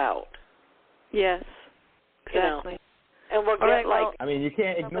fans out. Yes. Exactly. You know? And we'll get I mean, you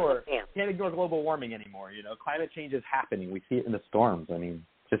can't ignore global warming anymore. You know, climate change is happening. We see it in the storms. I mean,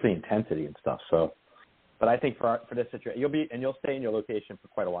 just the intensity and stuff. So, but I think for this situation, you'll stay in your location for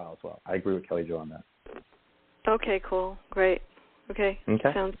quite a while as well. I agree with Kelly Jo on that. Okay, cool, great. Okay,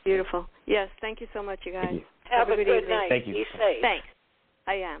 sounds beautiful. Yes, thank you so much, you guys. Thank you. Have a good evening. night. Thank you. Be safe. Thanks.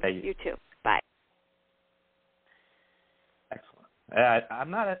 I am. Thank you. You too. Bye. Excellent.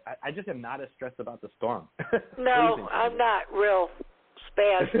 I just am not as stressed about the storm. No, I'm not real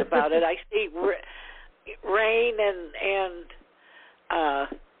spazzed about it. I see rain and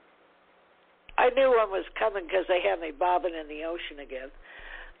I knew one was coming because they had me bobbing in the ocean again.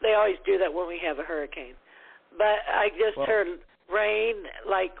 They always do that when we have a hurricane. But I just heard rain,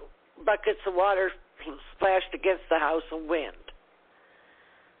 like buckets of water splashed against the house, and wind.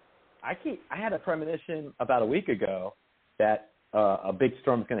 I had a premonition about a week ago that a big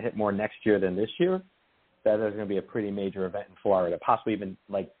storm is going to hit more next year than this year, that there's going to be a pretty major event in Florida, possibly even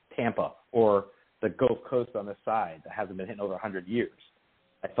like Tampa or the Gulf Coast on this side that hasn't been hit in over 100 years.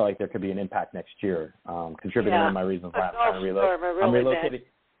 I felt like there could be an impact next year, contributing to my reasons why I'm relocating.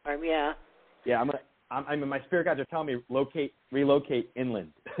 Yeah, I mean, my spirit guides are telling me relocate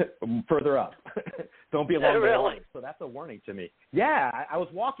inland, further up. Don't be along the line. So that's a warning to me. Yeah, I was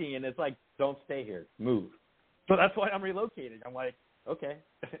walking and it's like, don't stay here, move. So that's why I'm relocating. I'm like, okay,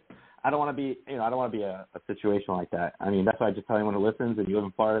 I don't want to be, I don't want to be a situation like that. I mean, that's why I just tell anyone who listens, if you live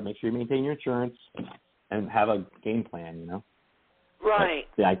in Florida, make sure you maintain your insurance and have a game plan, Right.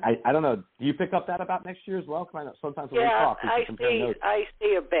 But, yeah, I don't know. Do you pick up that about next year as well? Because I know sometimes when we talk, we can compare notes. I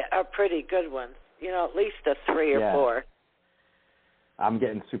see a pretty good one. At least a 3 or 4. I'm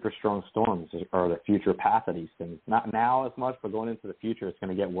getting super strong storms or the future path of these things. Not now as much, but going into the future, it's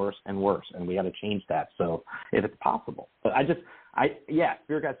going to get worse and worse, and we got to change that. So if it's possible, but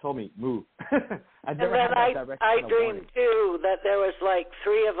Spirit guide told me move. I've never had that direct. I dreamed too that there was like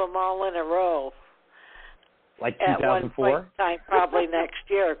 3 of them all in a row. Like 2004? At one point in time, probably next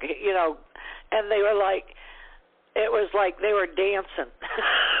year, and they were like, it was like they were dancing.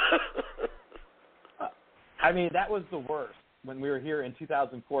 I mean, that was the worst when we were here in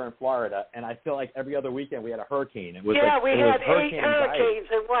 2004 in Florida, and I feel like every other weekend we had a hurricane. It was we had 8 hurricanes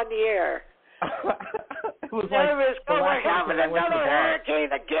in 1 year. It was we're having another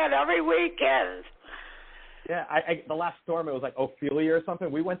hurricane again every weekend. Yeah, the last storm, it was like Ophelia or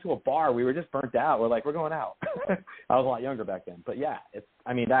something. We went to a bar. We were just burnt out. We're like, we're going out. I was a lot younger back then. But, yeah,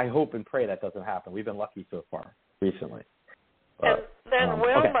 I hope and pray that doesn't happen. We've been lucky so far recently. And then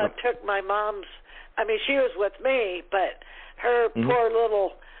Wilma took my mom's, she was with me, but her poor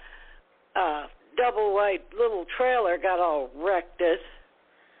little double wide little trailer got all wrecked.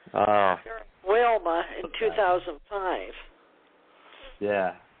 Wilma in 2005.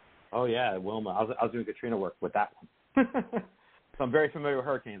 Yeah. Oh, yeah, Wilma. I was doing Katrina work with that one. So I'm very familiar with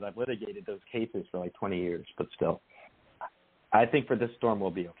hurricanes. I've litigated those cases for like 20 years, but still. I think for this storm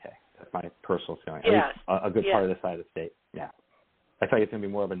we'll be okay. That's my personal feeling. At least a good part of the side of the state. Yeah. I thought it's going to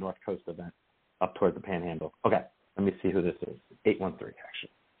be more of a North Coast event up toward the Panhandle. Okay. Let me see who this is. 813,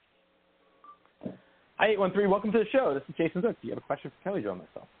 actually. Hi, 813. Welcome to the show. This is Jason Zook. Do you have a question for Kelly Jo and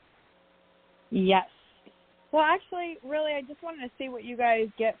myself? Yes. Well, actually, really, I just wanted to see what you guys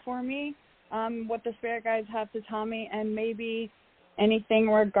get for me, what the spirit guides have to tell me, and maybe anything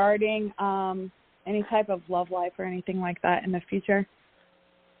regarding any type of love life or anything like that in the future.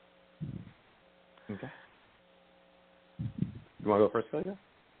 Okay. You want to go first, Kelly Jo?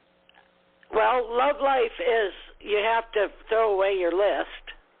 Well, love life is you have to throw away your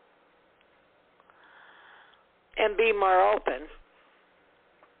list and be more open.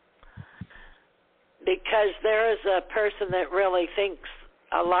 Because there is a person that really thinks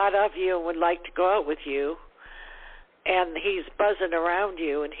a lot of you and would like to go out with you, and he's buzzing around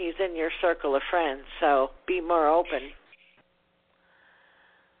you, and he's in your circle of friends, so be more open.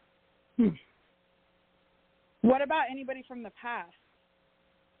 What about anybody from the past?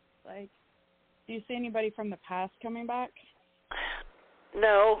 Like, do you see anybody from the past coming back?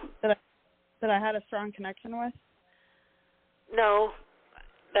 No. That I had a strong connection with? No.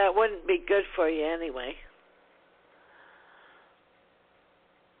 That wouldn't be good for you anyway.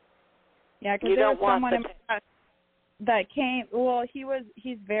 Yeah, because there was someone in my past that came. Well,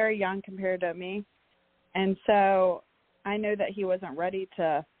 he's very young compared to me, and so I knew that he wasn't ready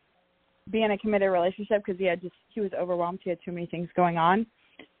to be in a committed relationship because he was overwhelmed. He had too many things going on,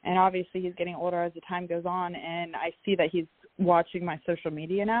 and obviously he's getting older as the time goes on. And I see that he's watching my social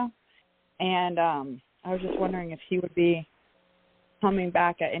media now, and I was just wondering if he would be coming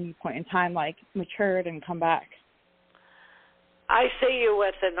back at any point in time, like matured and come back. I see you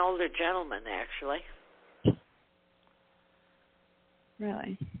with an older gentleman, actually.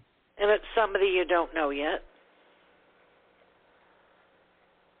 Really? And it's somebody you don't know yet.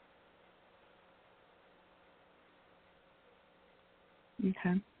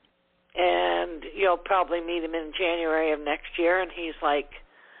 Okay. And you'll probably meet him in January of next year, and he's like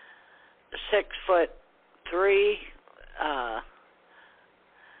 6'3",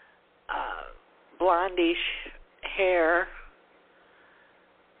 blondish hair,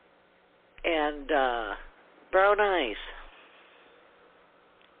 and brown eyes.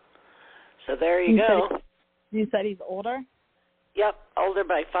 So there you go. You said he's older? Yep, older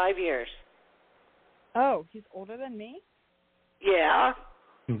by 5 years. Oh, he's older than me? Yeah.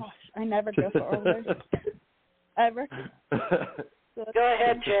 Gosh, I never go for older. Ever. Go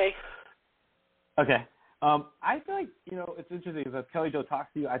ahead, Jay. Okay. I feel like, it's interesting because as Kelly Jo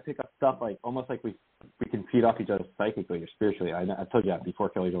talks to you, I pick up stuff like almost like we can feed off each other psychically or spiritually. I told you that before,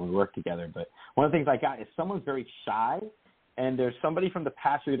 Kelly Jo, when we worked together. But one of the things I got is someone's very shy, and there's somebody from the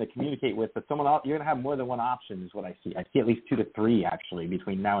past you're going to communicate with, but someone else, you're going to have more than one option is what I see. I see at least 2 to 3, actually,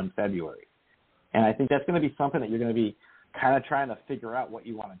 between now and February. And I think that's going to be something that you're going to be kind of trying to figure out what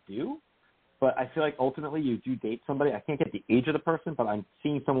you want to do. But I feel like ultimately you do date somebody. I can't get the age of the person, but I'm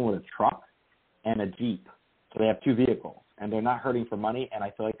seeing someone with a truck and a Jeep. So they have 2 vehicles, and they're not hurting for money, and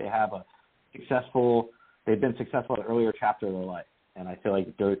I feel like they've been successful at an earlier chapter of their life. And I feel like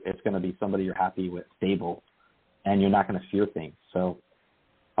it's going to be somebody you're happy with, stable, and you're not going to fear things. So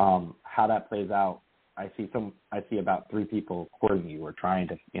how that plays out, I see about 3 people courting you or trying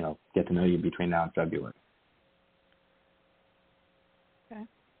to, get to know you between now and February. Okay.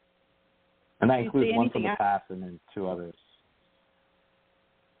 And that includes one from the past and then 2 others.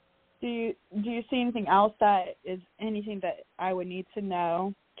 Do you see anything else that is anything that I would need to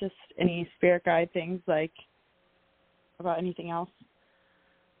know? Just any spirit guide things, like about anything else?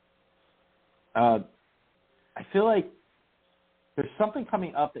 I feel like there's something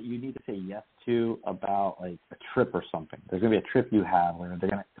coming up that you need to say yes to about like a trip or something. There's going to be a trip you have where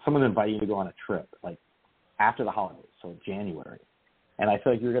someone's inviting you to go on a trip, like after the holidays, so January. And I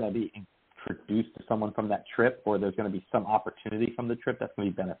feel like you're going to be introduced to someone from that trip, or there's going to be some opportunity from the trip that's going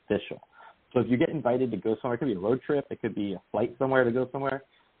to be beneficial. So if you get invited to go somewhere, it could be a road trip, it could be a flight somewhere to go somewhere,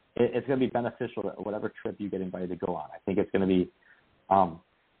 it's going to be beneficial to whatever trip you get invited to go on. I think it's going to be,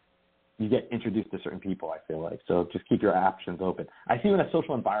 you get introduced to certain people, I feel like. So just keep your options open. I see you in a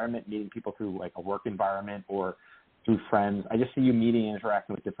social environment, meeting people through like a work environment or through friends. I just see you meeting and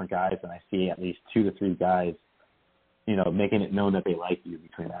interacting with different guys, and I see at least 2 to 3 guys, making it known that they like you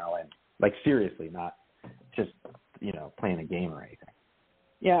between now and, like, seriously, not just, playing a game or anything.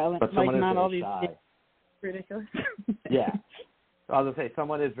 Yeah, but like not all these shy. Ridiculous. Yeah. So I was going to say,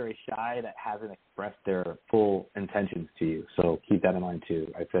 someone is very shy that hasn't expressed their full intentions to you. So keep that in mind,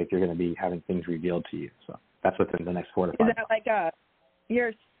 too. I feel like you're going to be having things revealed to you. So that's within the next 4 to 5 Is that like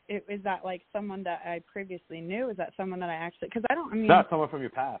is that like someone that I previously knew? Is that someone that I actually, because I don't, Not someone from your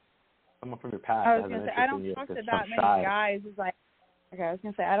past. Someone from your past. I was going to say, I don't talk to that many guys. Is like, okay, I was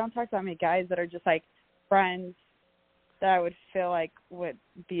going to say, I don't talk to that many guys that are just like friends that I would feel like would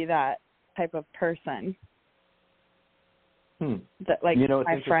be that type of person. That, like, it's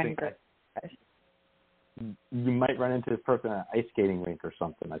my friend group. You might run into this person at an ice skating rink or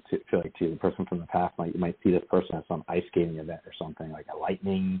something. I feel like, too, the person from the past, you might see this person at some ice skating event or something, like a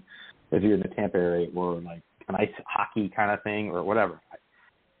lightning, if you're in the Tampa area, or like an ice hockey kind of thing or whatever.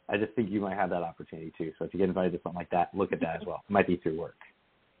 I just think you might have that opportunity, too. So if you get invited to something like that, look at that as well. It might be through work.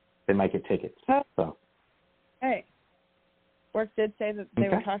 They might get tickets. So. Hey, work did say that they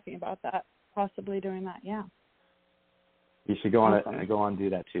were talking about that, possibly doing that, yeah. You should go on it and do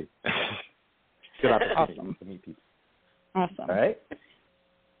that, too. Good opportunity to meet people. Awesome. All right?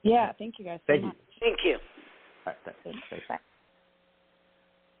 Yeah, thank you guys so much. Thank you. All right, thanks.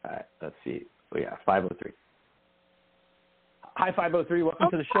 All right, let's see. Oh, yeah, 503. Hi, 503.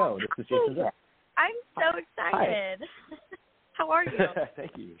 Welcome to the show. This is Jason Zook. I'm so excited. How are you?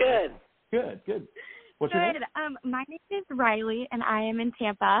 Thank you. Good. What's your name? My name is Riley, and I am in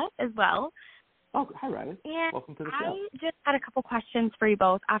Tampa as well. Oh, hi, Riley. And welcome to the show. I just had a couple questions for you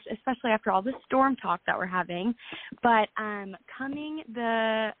both, especially after all the storm talk that we're having. But coming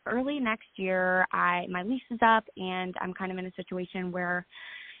the early next year, my lease is up, and I'm kind of in a situation where,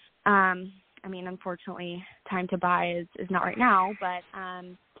 unfortunately, time to buy is not right now. But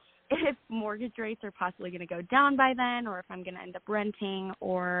if mortgage rates are possibly going to go down by then, or if I'm going to end up renting,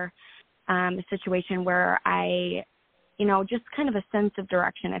 or a situation where I just kind of a sense of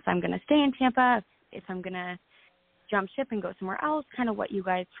direction, if I'm going to stay in Tampa, if I'm going to jump ship and go somewhere else, kind of what you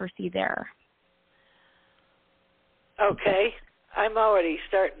guys foresee there. Okay. I'm already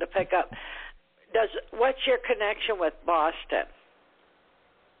starting to pick up. What's your connection with Boston?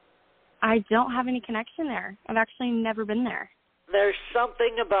 I don't have any connection there. I've actually never been there. There's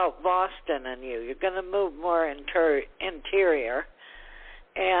something about Boston in you. You're going to move more interior.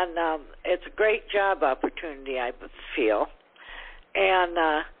 And it's a great job opportunity, I feel.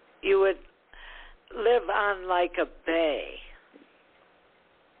 And you would live on like a bay.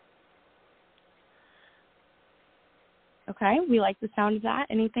 Okay, we like the sound of that.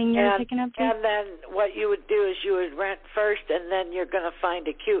 Anything you're picking up to? And then what you would do is you would rent first, and then you're going to find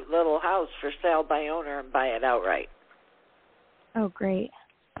a cute little house for sale by owner and buy it outright. Oh, great.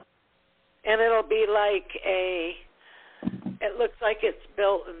 And it'll be like it looks like it's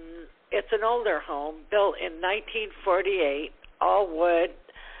an older home built in 1948, all wood,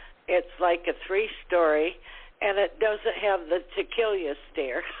 It's like a 3-story, and it doesn't have the to kill you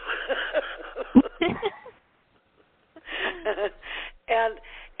stair. And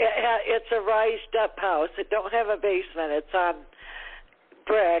it's a rised-up house. It don't have a basement. It's on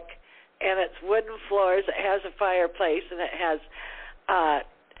brick, and it's wooden floors. It has a fireplace, and it has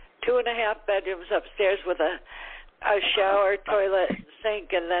 2.5 bedrooms upstairs with a shower, toilet,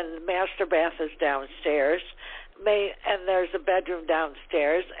 sink, and then the master bath is downstairs. And there's a bedroom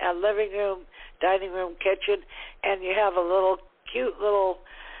downstairs, a living room, dining room, kitchen, and you have a cute little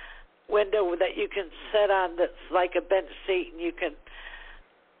window that you can sit on that's like a bench seat, and you can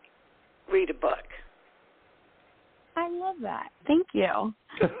read a book. I love that. Thank you.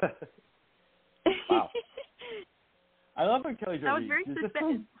 Wow. I love when Kelly Jo. That was very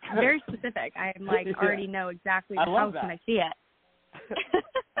specific. Very specific. I'm like already know exactly the house when I see it.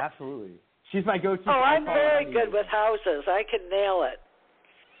 Absolutely. She's my go-to. Oh, I'm very good with houses. I can nail it.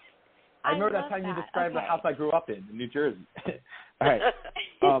 I remember that time you described the house I grew up in New Jersey. All right.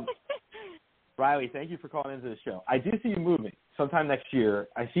 Riley, thank you for calling into the show. I do see you moving sometime next year.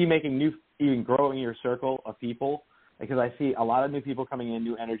 I see you making even growing your circle of people, because I see a lot of new people coming in,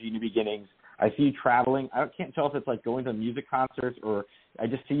 new energy, new beginnings. I see you traveling. I can't tell if it's like going to music concerts, or I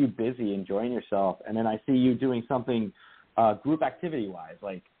just see you busy, enjoying yourself. And then I see you doing something group activity-wise.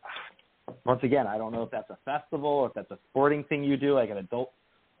 Like, once again, I don't know if that's a festival or if that's a sporting thing you do, like an adult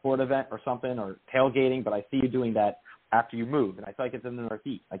sport event or something, or tailgating, but I see you doing that after you move, and I feel like it's in the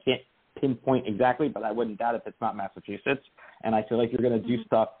Northeast. I can't pinpoint exactly, but I wouldn't doubt if it's not Massachusetts, and I feel like you're going to do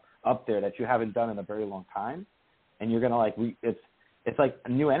stuff up there that you haven't done in a very long time, and you're going to it's like a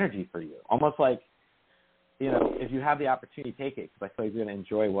new energy for you, almost like, if you have the opportunity, take it, because I feel like you're going to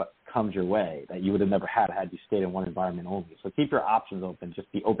enjoy what comes your way that you would have never had you stayed in one environment only. So keep your options open.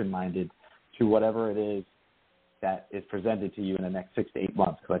 Just be open-minded to whatever it is that is presented to you in the next 6 to 8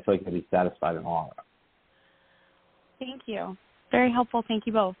 months, because I feel like you'll be satisfied in all of it. Thank you. Very helpful. Thank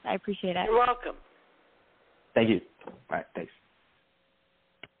you both. I appreciate it. You're welcome. Thank you. All right, thanks.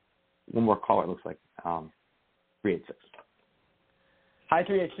 One more caller, it looks like. 386. Hi,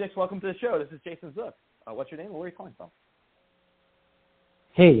 386. Welcome to the show. This is Jason Zook. What's your name? Where are you calling from?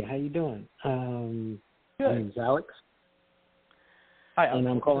 Hey, how you doing? Good. My name's Alex. Hi, Alex. And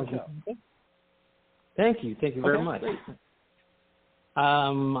I'm calling from... Thank you very much. Great.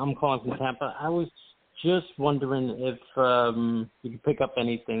 I'm calling from Tampa. I was just wondering if you could pick up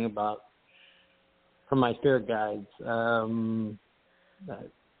anything from my spirit guides. I'm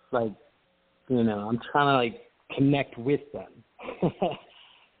trying to connect with them.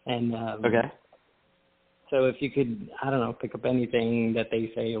 And okay. So if you could, I don't know, pick up anything that they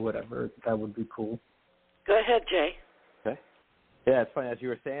say or whatever, that would be cool. Go ahead, Jay. Okay. Yeah, it's funny. As you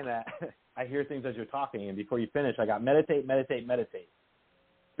were saying that, I hear things as you're talking, and before you finish, I got meditate, meditate, meditate.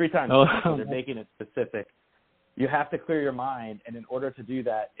 3 times. They're making it specific. You have to clear your mind, and in order to do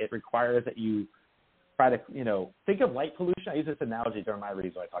that, it requires that you try to, think of light pollution. I use this analogy during my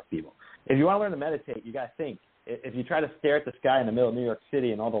reads when I talk to people. If you want to learn to meditate, you got to think. If you try to stare at the sky in the middle of New York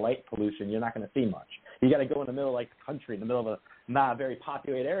City and all the light pollution, you're not going to see much. You got to go in the middle of the country, in the middle of a not very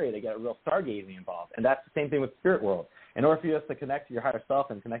populated area to get a real stargazing involved. And that's the same thing with spirit world. In order for you to connect to your higher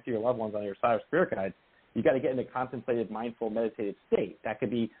self and connect to your loved ones on your side of spirit guides, you got to get in a contemplative, mindful, meditative state. That could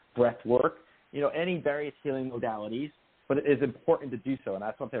be breath work, any various healing modalities, but it is important to do so. And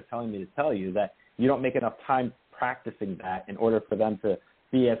that's what they're telling me to tell you, that you don't make enough time practicing that in order for them to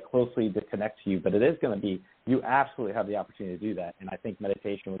be as closely to connect to you. But it is going to be, you absolutely have the opportunity to do that. And I think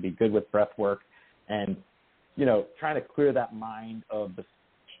meditation would be good with breath work and, trying to clear that mind of the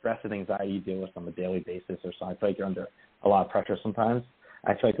stress and anxiety you deal with on a daily basis or so. I feel like you're under a lot of pressure sometimes.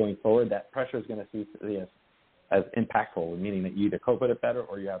 I feel like going forward, that pressure is going to see as impactful, meaning that you either cope with it better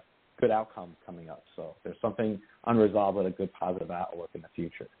or you have good outcomes coming up. So there's something unresolved with a good positive outlook in the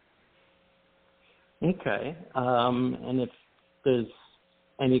future. Okay. And if there's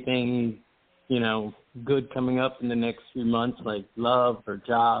anything, good coming up in the next few months, like love or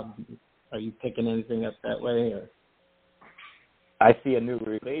job, are you picking anything up that way? Or? I see a new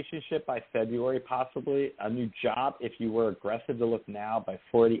relationship by February, possibly. A new job. If you were aggressive to look now,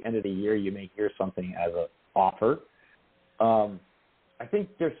 before the end of the year, you may hear something as an offer. I think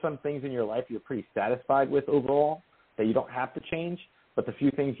there's some things in your life you're pretty satisfied with overall that you don't have to change, but the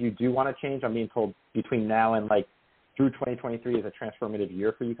few things you do want to change, I'm being told between now and through 2023 is a transformative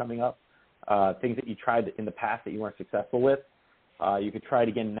year for you coming up. Things that you tried in the past that you weren't successful with, you could try it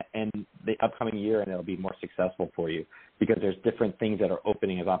again in the upcoming year, and it'll be more successful for you because there's different things that are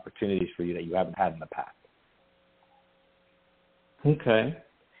opening as opportunities for you that you haven't had in the past. Okay.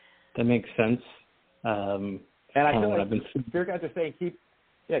 That makes sense. And I feel like spirit guides are saying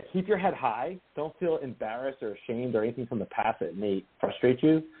keep your head high. Don't feel embarrassed or ashamed or anything from the past that may frustrate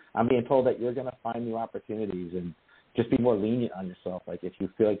you. I'm being told that you're going to find new opportunities, and just be more lenient on yourself. Like if you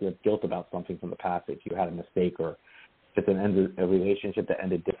feel like you have guilt about something from the past, if you had a mistake or if it's a relationship that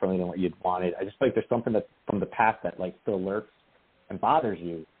ended differently than what you'd wanted, I just feel like there's something that from the past that like still lurks and bothers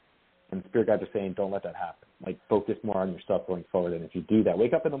you. And spirit guides are saying, don't let that happen. Like focus more on yourself going forward. And if you do that,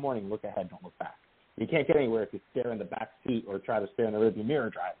 wake up in the morning, look ahead, don't look back. You can't get anywhere if you stare in the back seat or try to stare in the rearview mirror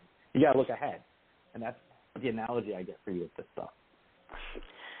driving. You got to look ahead. And that's the analogy I get for you with this stuff.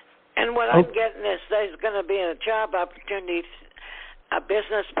 And what I'm getting is there's going to be a job opportunity, a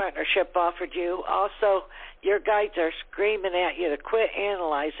business partnership offered you. Also, your guides are screaming at you to quit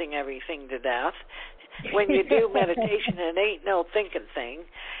analyzing everything to death. When you do meditation, it ain't no thinking thing.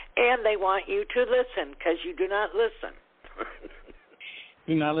 And they want you to listen because you do not listen.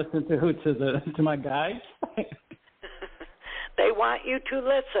 Do not listen to who? To my guides? They want you to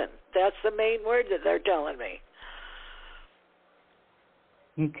listen. That's the main word that they're telling me.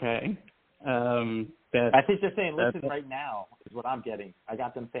 Okay. I think they're saying listen right now is what I'm getting. I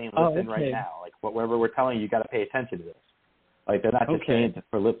got them saying listen right now. Like whatever we're telling you, you got to pay attention to this. Like they're not just saying it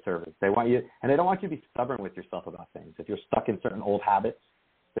for lip service. They want you, and they don't want you to be stubborn with yourself about things. If you're stuck in certain old habits,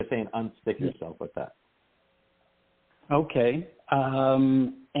 they're saying unstick yourself with that. Okay.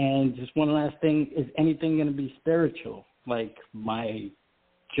 And just one last thing, is anything going to be spiritual? Like my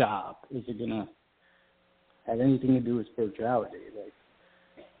job, is it going to have anything to do with spirituality? Like,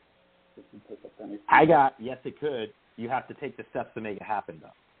 yes, it could. You have to take the steps to make it happen,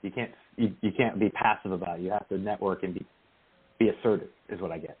 though. You can't be passive about it. You have to network and be assertive, is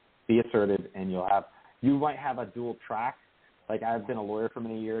what I get. Be assertive, and you might have a dual track. Like I've been a lawyer for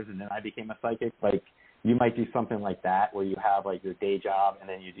many years, and then I became a psychic. Like you might do something like that, where you have like your day job, and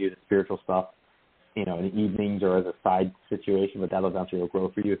then you do the spiritual stuff, in the evenings or as a side situation. But that'll eventually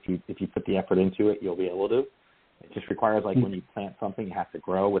grow for you if you put the effort into it. You'll be able to. It just requires, like, when you plant something, it has to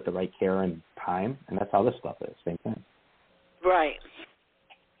grow with the right care and time, and that's how this stuff is. Same thing. Right.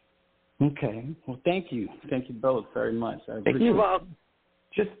 Okay. Well, thank you. Thank you both very much. Thank you. Well,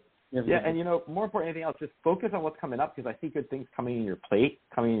 and more important than anything else, just focus on what's coming up, because I see good things coming in your plate,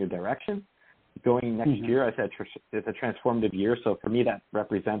 coming in your direction. Going next year, I said it's a transformative year, so for me that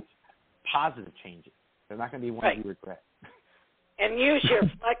represents positive changes. They're not going to be ones you regret. And use your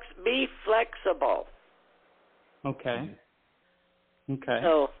be flexible. Okay.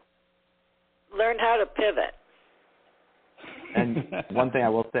 So learn how to pivot. And one thing I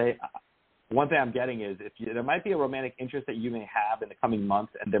will say, one thing I'm getting is there might be a romantic interest that you may have in the coming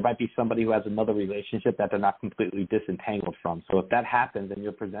months, and there might be somebody who has another relationship that they're not completely disentangled from. So if that happens and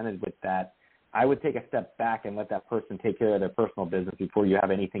you're presented with that, I would take a step back and let that person take care of their personal business before you have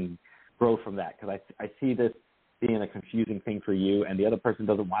anything grow from that, because I see this being a confusing thing for you, and the other person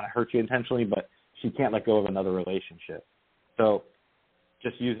doesn't want to hurt you intentionally, but she can't let go of another relationship. So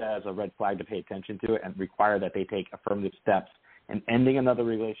just use that as a red flag to pay attention to it and require that they take affirmative steps in ending another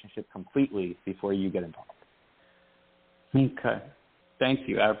relationship completely before you get involved. Okay. Thank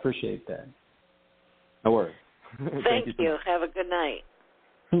you. I appreciate that. No worries. Thank you. Have a good night.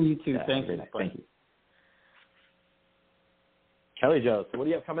 You too. Yeah, Thank you. Thank you. Kelly Jo, so what do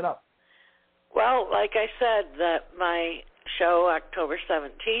you have coming up? Well, like I said, my show October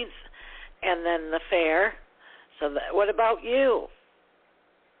 17th, and then the fair. So what about you?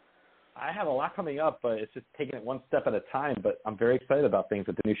 I have a lot coming up, but it's just taking it one step at a time. But I'm very excited about things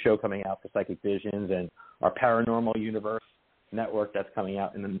with the new show coming out, the Psychic Visions, and our Paranormal Universe network that's coming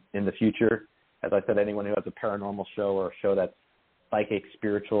out in the future. As I said, anyone who has a paranormal show or a show that's psychic,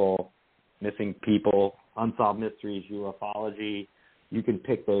 spiritual, missing people, unsolved mysteries, ufology, you can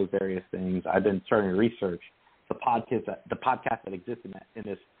pick those various things. I've been starting to research the podcast that exists in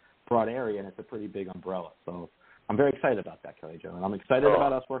this broad area, and it's a pretty big umbrella. So I'm very excited about that, Kelly Jo, and I'm excited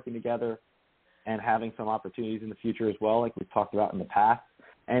about us working together and having some opportunities in the future as well, like we've talked about in the past.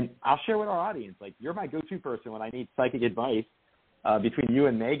 And I'll share with our audience, like, you're my go-to person when I need psychic advice. Between you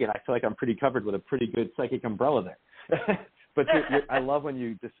and Megan, I feel like I'm pretty covered with a pretty good psychic umbrella there. But I love when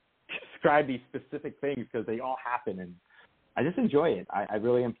you just describe these specific things, because they all happen, and I just enjoy it. I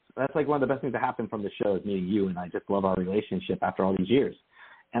really am. That's like one of the best things that happened from the show is meeting you, and I just love our relationship after all these years.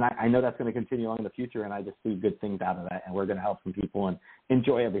 And I know that's going to continue on in the future, and I just see good things out of that, and we're going to help some people and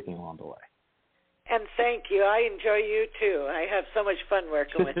enjoy everything along the way. And thank you. I enjoy you, too. I have so much fun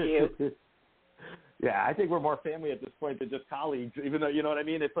working with you. Yeah, I think we're more family at this point than just colleagues, even though, you know what I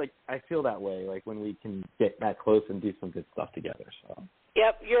mean? It's like I feel that way, like when we can get that close and do some good stuff together. So.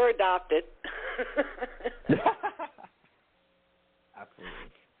 Yep, you're adopted. Absolutely.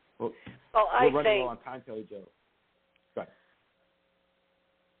 Well, I we're running think, low on time, Kelly Jo. Go ahead.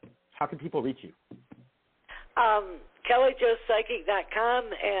 how can people reach you? KellyJoePsychic.com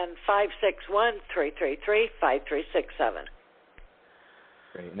and 561-333-5367.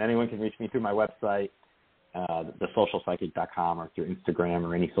 Great. And anyone can reach me through my website, thesocialpsychic.com, or through Instagram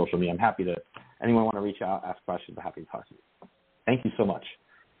or any social media. I'm happy to, anyone want to reach out, ask questions, I'm happy to talk to you. Thank you so much.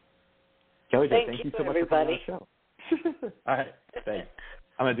 Kelly, thank you so much everybody. for coming on the show. All right, thanks.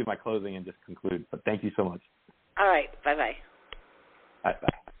 I'm going to do my closing and just conclude, but thank you so much. All right, bye-bye. All right, bye.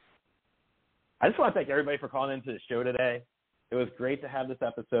 I just want to thank everybody for calling into the show today. It was great to have this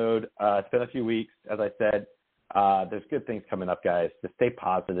episode. It's been a few weeks, as I said. There's good things coming up, guys. Just stay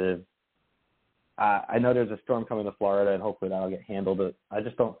positive. I know there's a storm coming to Florida, and hopefully that'll get handled. But I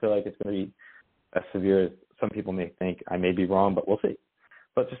just don't feel like it's going to be as severe as some people may think. I may be wrong, but we'll see.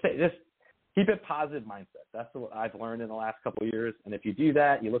 But just keep a positive mindset. That's what I've learned in the last couple of years. And if you do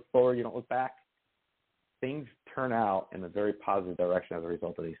that, you look forward, you don't look back, things turn out in a very positive direction as a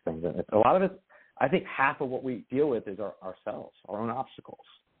result of these things. And a lot of it, I think half of what we deal with is ourselves, our own obstacles.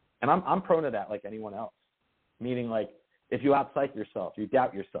 And I'm prone to that like anyone else, meaning like if you outpsych yourself, you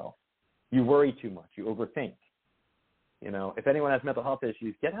doubt yourself, you worry too much, you overthink. You know, if anyone has mental health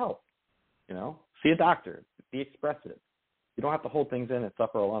issues, get help. You know, see a doctor, be expressive. You don't have to hold things in and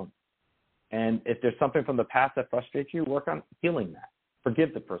suffer alone. And if there's something from the past that frustrates you, work on healing that.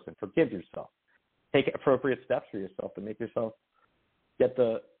 Forgive the person, forgive yourself. Take appropriate steps for yourself to make yourself get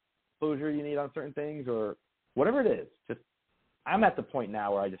the closure you need on certain things or whatever it is. Just, I'm at the point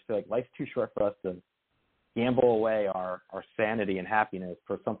now where I just feel like life's too short for us to gamble away our sanity and happiness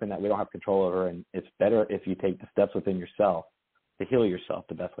for something that we don't have control over. And it's better if you take the steps within yourself to heal yourself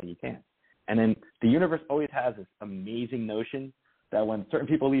the best way you can. And then the universe always has this amazing notion that when certain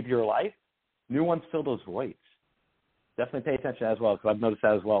people leave your life, new ones fill those voids. Definitely pay attention as well, because I've noticed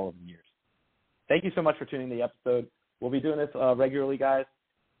that as well over the years. Thank you so much for tuning in the episode. We'll be doing this regularly, guys.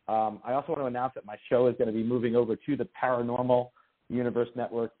 I also want to announce that my show is going to be moving over to the Paranormal Universe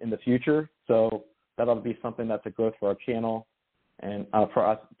Network in the future. So that'll be something that's a growth for our channel. And for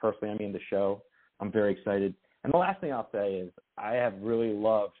us personally, I mean the show. I'm very excited. And the last thing I'll say is I have really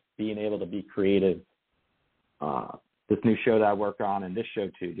loved being able to be creative. This new show that I work on and this show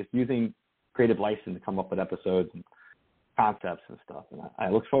too, just using creative license to come up with episodes and concepts and stuff. And I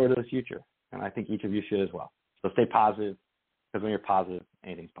look forward to the future. And I think each of you should as well. So stay positive, because when you're positive,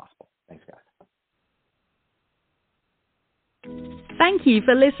 anything's possible. Thanks, guys. Thank you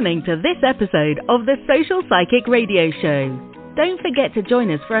for listening to this episode of the Social Psychic Radio Show. Don't forget to join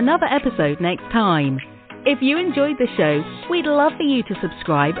us for another episode next time. If you enjoyed the show, we'd love for you to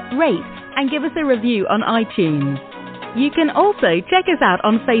subscribe, rate, and give us a review on iTunes. You can also check us out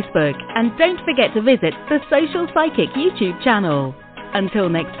on Facebook, and don't forget to visit the Social Psychic YouTube channel. Until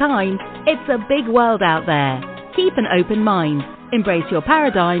next time, it's a big world out there. Keep an open mind, embrace your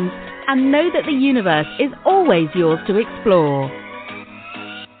paradigms, and know that the universe is always yours to explore.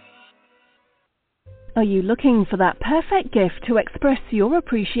 Are you looking for that perfect gift to express your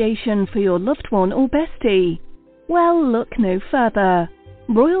appreciation for your loved one or bestie? Well, look no further.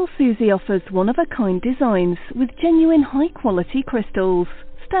 Royal Susie offers one-of-a-kind designs with genuine high-quality crystals,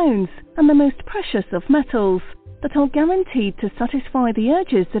 stones, and the most precious of metals that are guaranteed to satisfy the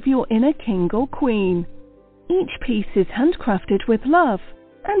urges of your inner king or queen. Each piece is handcrafted with love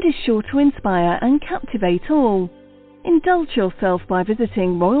and is sure to inspire and captivate all. Indulge yourself by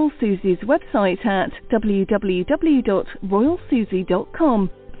visiting Royal Susie's website at www.royalsusie.com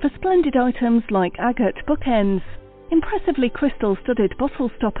for splendid items like agate bookends, impressively crystal-studded bottle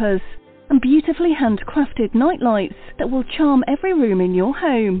stoppers, and beautifully handcrafted nightlights that will charm every room in your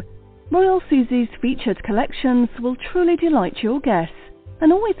home. Royal Susie's featured collections will truly delight your guests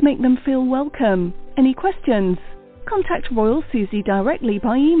and always make them feel welcome. Any questions? Contact Royal Susie directly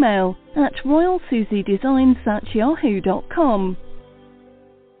by email at royalsusiedesigns@yahoo.com.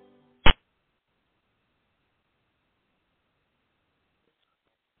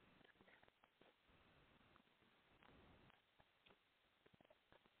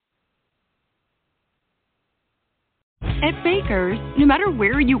 At Baker's, no matter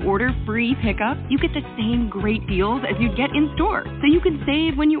where you order free pickup, you get the same great deals as you'd get in store. So you can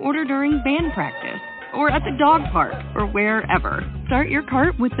save when you order during band practice, or at the dog park, or wherever. Start your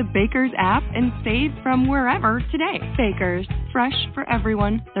cart with the Baker's app and save from wherever today. Baker's, fresh for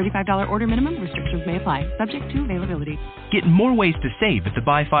everyone. $35 order minimum. Restrictions may apply. Subject to availability. Get more ways to save at the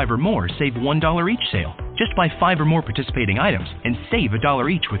Buy 5 or More Save $1 each sale. Just buy 5 or more participating items and save $1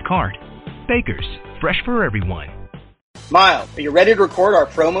 each with card. Baker's, fresh for everyone. Miles, are you ready to record our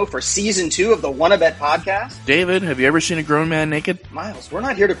promo for Season 2 of the Wanna Bet podcast? David, have you ever seen a grown man naked? Miles, we're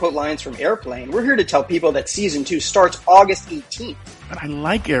not here to quote lines from Airplane. We're here to tell people that Season 2 starts August 18th. But I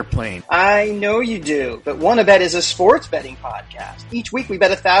like Airplane. I know you do, but WannaBet is a sports betting podcast. Each week we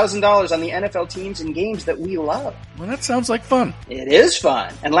bet $1,000 on the NFL teams and games that we love. Well, that sounds like fun. It is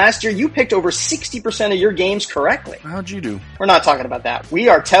fun. And last year you picked over 60% of your games correctly. How'd you do? We're not talking about that. We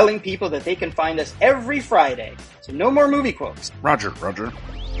are telling people that they can find us every Friday. So no more movie quotes. Roger.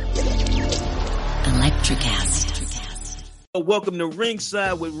 Electricast. Welcome to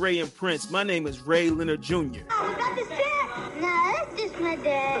Ringside with Ray and Prince. My name is Ray Leonard Jr. Oh, is that the set? No, that's just my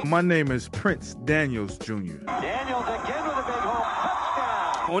dad. My name is Prince Daniels Jr. Daniels again with a big home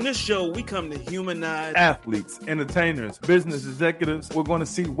touchdown. On this show, we come to humanize athletes, entertainers, business executives. We're going to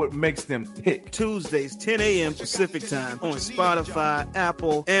see what makes them tick. Tuesdays, 10 a.m. Pacific time on Spotify,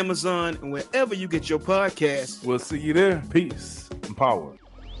 Apple, Amazon, and wherever you get your podcasts. We'll see you there. Peace and power.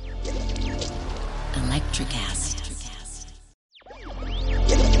 Electricast.